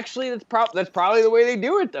because actually that's probably the way they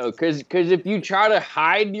do it though. Because if you try to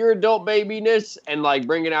hide your adult babiness and like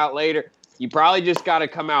bring it out later, you probably just got to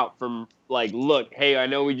come out from like, look, hey, I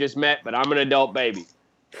know we just met, but I'm an adult baby.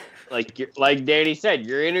 Like Danny said,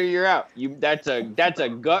 you're in or you're out. That's a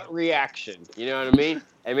gut reaction. You know what I mean?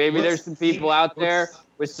 And maybe there's some people out there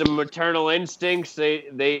with some maternal instincts. They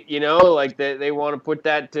want to put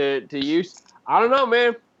that to use. I don't know,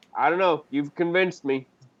 man. I don't know. You've convinced me.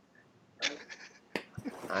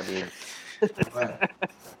 I mean,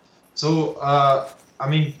 so I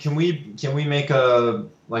mean, can we make a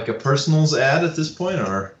personals ad at this point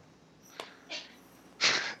or?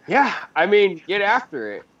 Yeah, I mean, get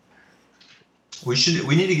after it. We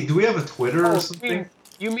need to. Do we have a Twitter or something?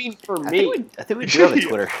 You mean for I me? think we do have a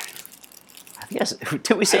Twitter. I think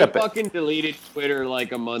did we set I up? fucking deleted Twitter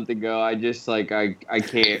like a month ago. I just like I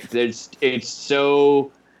can't.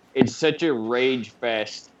 It's such a rage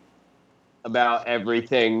fest about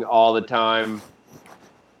everything all the time.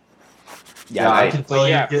 Yeah, I can tell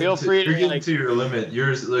yeah, you're getting to your limit.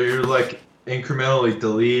 You're like incrementally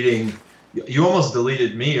deleting. You almost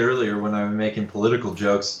deleted me earlier when I was making political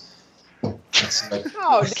jokes.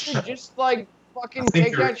 No, dude, just like fucking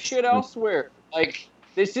take that shit elsewhere. Like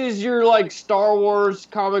this is your like Star Wars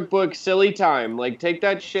comic book silly time. Like take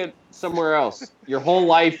that shit somewhere else. Your whole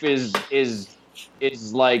life is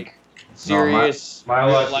like serious. No, my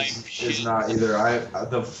life is not either.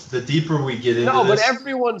 The deeper we get into but this,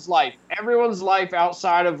 everyone's life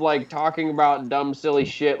outside of like talking about dumb, silly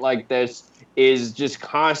shit like this is just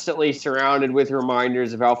constantly surrounded with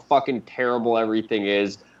reminders of how fucking terrible everything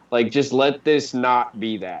is. Like, just let this not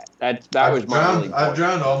be that. I've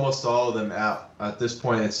drowned almost all of them out. At this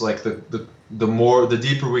point, it's like the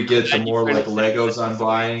deeper we get, the more like Legos I'm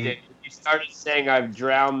buying. You started saying I've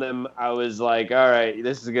drowned them. I was like, all right,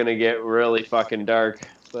 this is gonna get really fucking dark.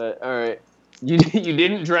 But all right, you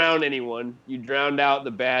didn't drown anyone. You drowned out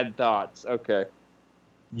the bad thoughts. Okay.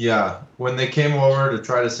 Yeah, when they came over to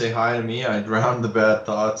try to say hi to me, I drowned the bad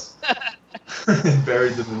thoughts and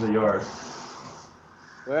buried them in the yard.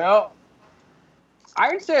 Well,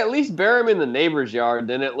 I'd say at least bury them in the neighbor's yard.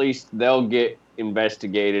 Then at least they'll get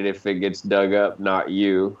investigated if it gets dug up, not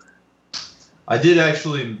you. I did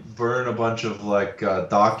actually burn a bunch of like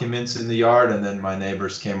documents in the yard, and then my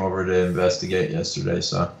neighbors came over to investigate yesterday.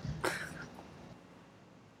 So,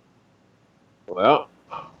 well,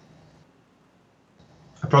 I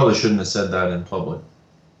probably shouldn't have said that in public.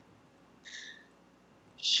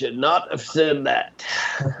 Should not have said that.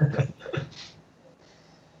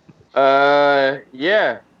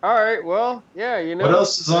 Yeah. All right. Well, yeah. You know. What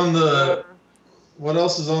else is on the? What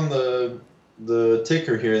else is on the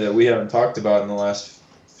ticker here that we haven't talked about in the last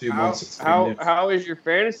few months? How is your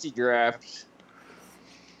fantasy draft?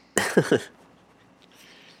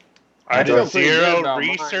 I did zero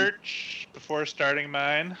research before starting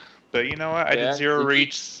mine, but you know what? I did zero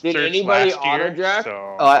research last year. Did anybody auto draft?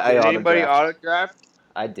 So. Oh, I did anybody auto draft?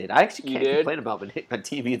 I did. I actually can't complain about my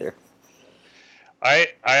team either. I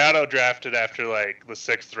auto drafted after like the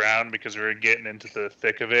 6th round because we were getting into the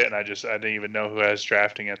thick of it, and I didn't even know who I was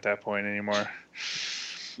drafting at that point anymore.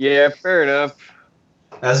 Yeah, fair enough.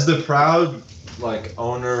 As the proud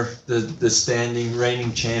owner, the standing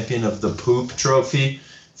reigning champion of the poop trophy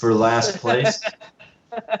for last place,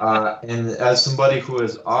 and as somebody who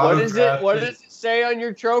has auto drafted. What does it say on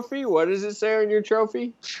your trophy? What does it say on your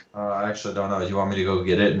trophy? I actually don't know. Do you want me to go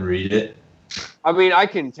get it and read it? I mean, I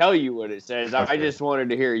can tell you what it says. Okay. I just wanted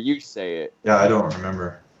to hear you say it. Yeah, I don't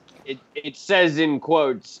remember. It says in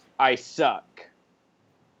quotes, "I suck."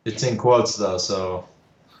 It's in quotes though, so.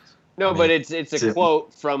 No, but it's a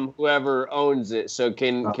quote from whoever owns it. So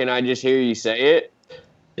can I just hear you say it?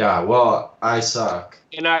 Yeah. Well, I suck.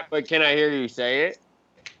 Can I hear you say it?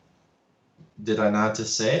 Did I not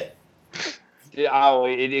just say it? Oh,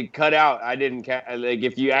 it cut out. I didn't like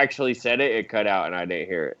if you actually said it, it cut out and I didn't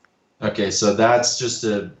hear it. Okay, so that's just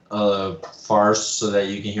a farce so that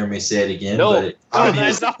you can hear me say it again. No, but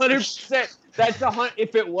that's 100%. That's 100%.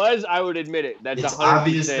 If it was, I would admit it. That's 100%. It's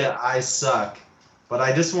obvious that I suck, but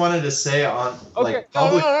I just wanted to say on publicly.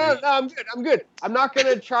 No, I'm good. I'm not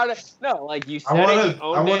gonna try to. No, like you said. I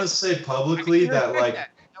want to say publicly that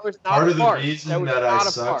part of the reason that I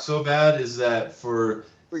suck so bad is that for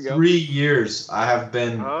 3 years I have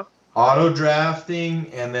been. Auto drafting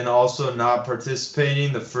and then also not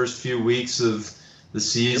participating the first few weeks of the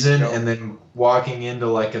season and then walking into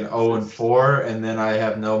like an 0-4 and then I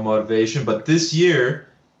have no motivation. But this year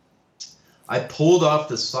I pulled off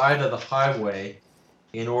the side of the highway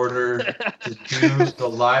in order to do the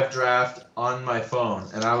live draft on my phone.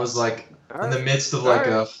 And I was like in the midst of like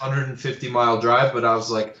a 150-mile drive, but I was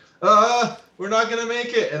like, we're not going to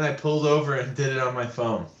make it. And I pulled over and did it on my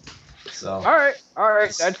phone. So, all right.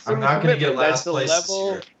 That's I'm not going to get last place this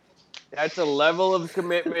year. That's a level of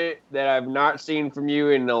commitment that I've not seen from you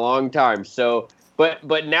in a long time. So, but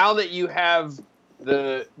now that you have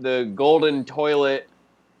the golden toilet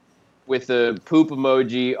with the poop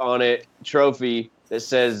emoji on it trophy that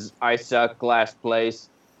says "I suck, last place,"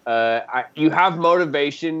 you have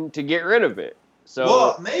motivation to get rid of it. So,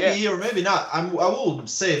 well, maybe or maybe not. I will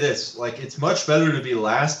say this: it's much better to be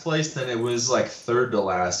last place than it was third to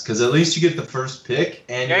last, because at least you get the first pick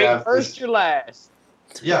and you have first. You're last.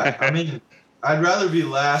 Yeah, I mean, I'd rather be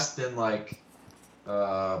last than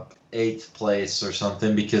 8th place or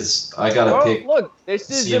something because I gotta pick. Look,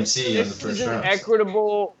 this is CMC in the first round.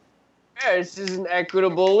 Equitable. Yeah, this is an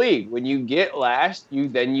equitable league. When you get last, you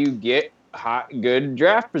get good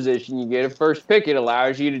draft position. You get a first pick. It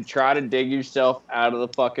allows you to try to dig yourself out of the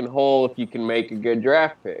fucking hole if you can make a good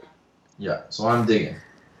draft pick. Yeah, so I'm digging.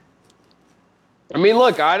 I mean,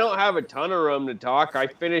 look, I don't have a ton of room to talk. I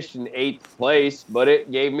finished in 8th place, but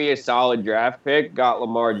it gave me a solid draft pick. Got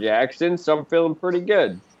Lamar Jackson, so I'm feeling pretty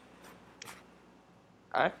good.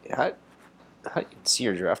 How do you see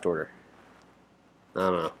your draft order? I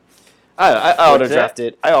don't know. I auto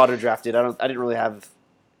drafted. I didn't really have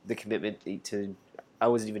the commitment to I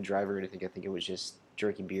wasn't even driving or anything. I think it was just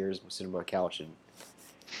drinking beers, sitting on my couch,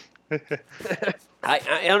 and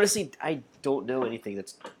I honestly don't know anything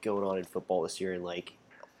that's going on in football this year, and like.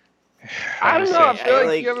 I don't know. I feel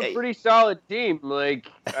like you have a pretty solid team. Like,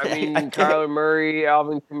 I mean, Kyler Murray,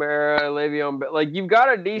 Alvin Kamara, Le'Veon Bell. Like, you've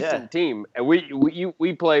got a decent team, and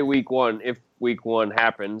we play week 1 if week 1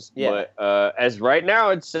 happens. Yeah. But as right now,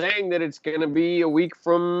 it's saying that it's going to be a week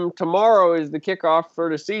from tomorrow is the kickoff for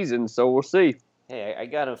the season. So we'll see. Hey, I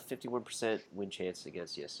got a 51% win chance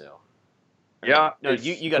against you, so. Yeah, no,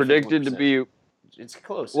 you got predicted 51%. to be. It's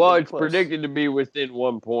close. Well, it's close. predicted to be within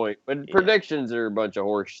 1 point, but predictions are a bunch of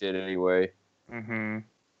horse shit anyway. Mm-hmm.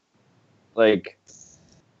 Like,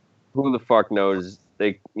 who the fuck knows?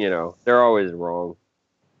 They're always wrong.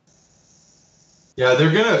 Yeah,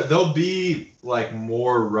 they'll be like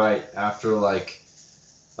more right after like,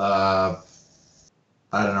 I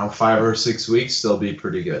don't know, 5 or 6 weeks. They'll be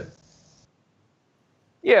pretty good.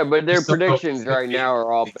 Yeah, but their predictions right now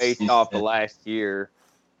are all based off of last year.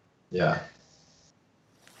 Yeah.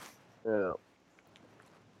 Yeah.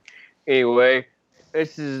 Anyway,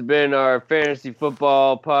 this has been our fantasy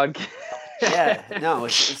football podcast. Yeah, no,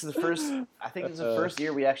 it's the first. I think it's the first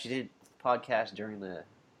year we actually did podcast during the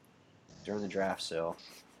draft. So.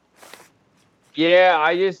 Yeah,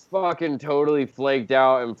 I just fucking totally flaked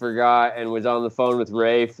out and forgot and was on the phone with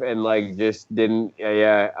Rafe and like just didn't.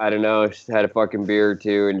 Yeah, I don't know. Just had a fucking beer or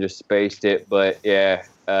two and just spaced it. But yeah.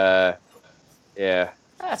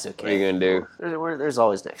 That's okay. What are you gonna do? There's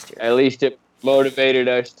always next year. At least it motivated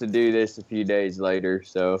us to do this a few days later.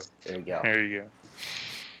 So there you go. There you go.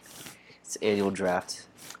 It's annual draft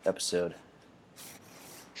episode.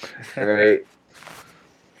 All right.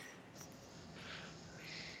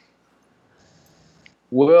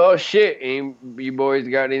 Well, shit. You boys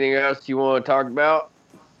got anything else you want to talk about?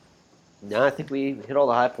 No, I think we hit all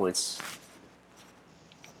the high points.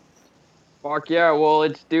 Fuck yeah, well,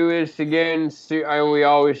 let's do this again. We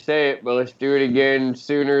always say it, but let's do it again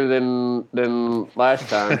sooner than last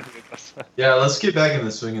time. Yeah, let's get back in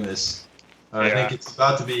the swing of this. I think it's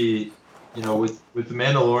about to be, with the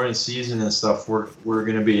Mandalorian season and stuff, we're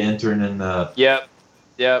going to be entering in the... Yep,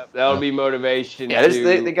 that'll be motivation. Yeah,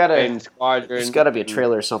 they got to... Squadron. There's got to be a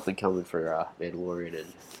trailer or something coming for Mandalorian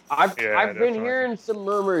and... I've been hearing some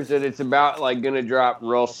murmurs that it's about like gonna drop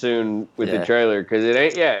real soon with the trailer because it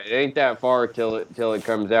ain't that far till it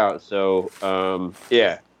comes out. So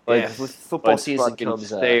with football season comes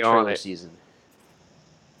trailer season.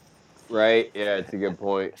 Right? Yeah, it's a good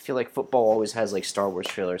point. I feel like football always has like Star Wars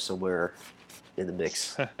trailer somewhere in the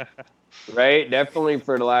mix. Right? Definitely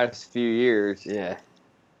for the last few years. Yeah.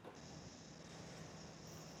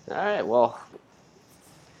 All right. Well.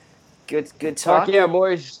 Good talk. Fuck yeah,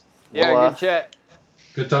 boys. Yeah, good chat.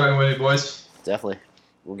 Good talking with you, boys. Definitely.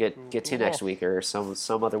 We'll get to you next week or some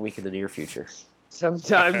other week in the near future.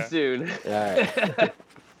 Sometime soon. All right.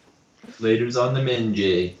 Later's on the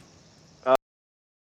Minjay.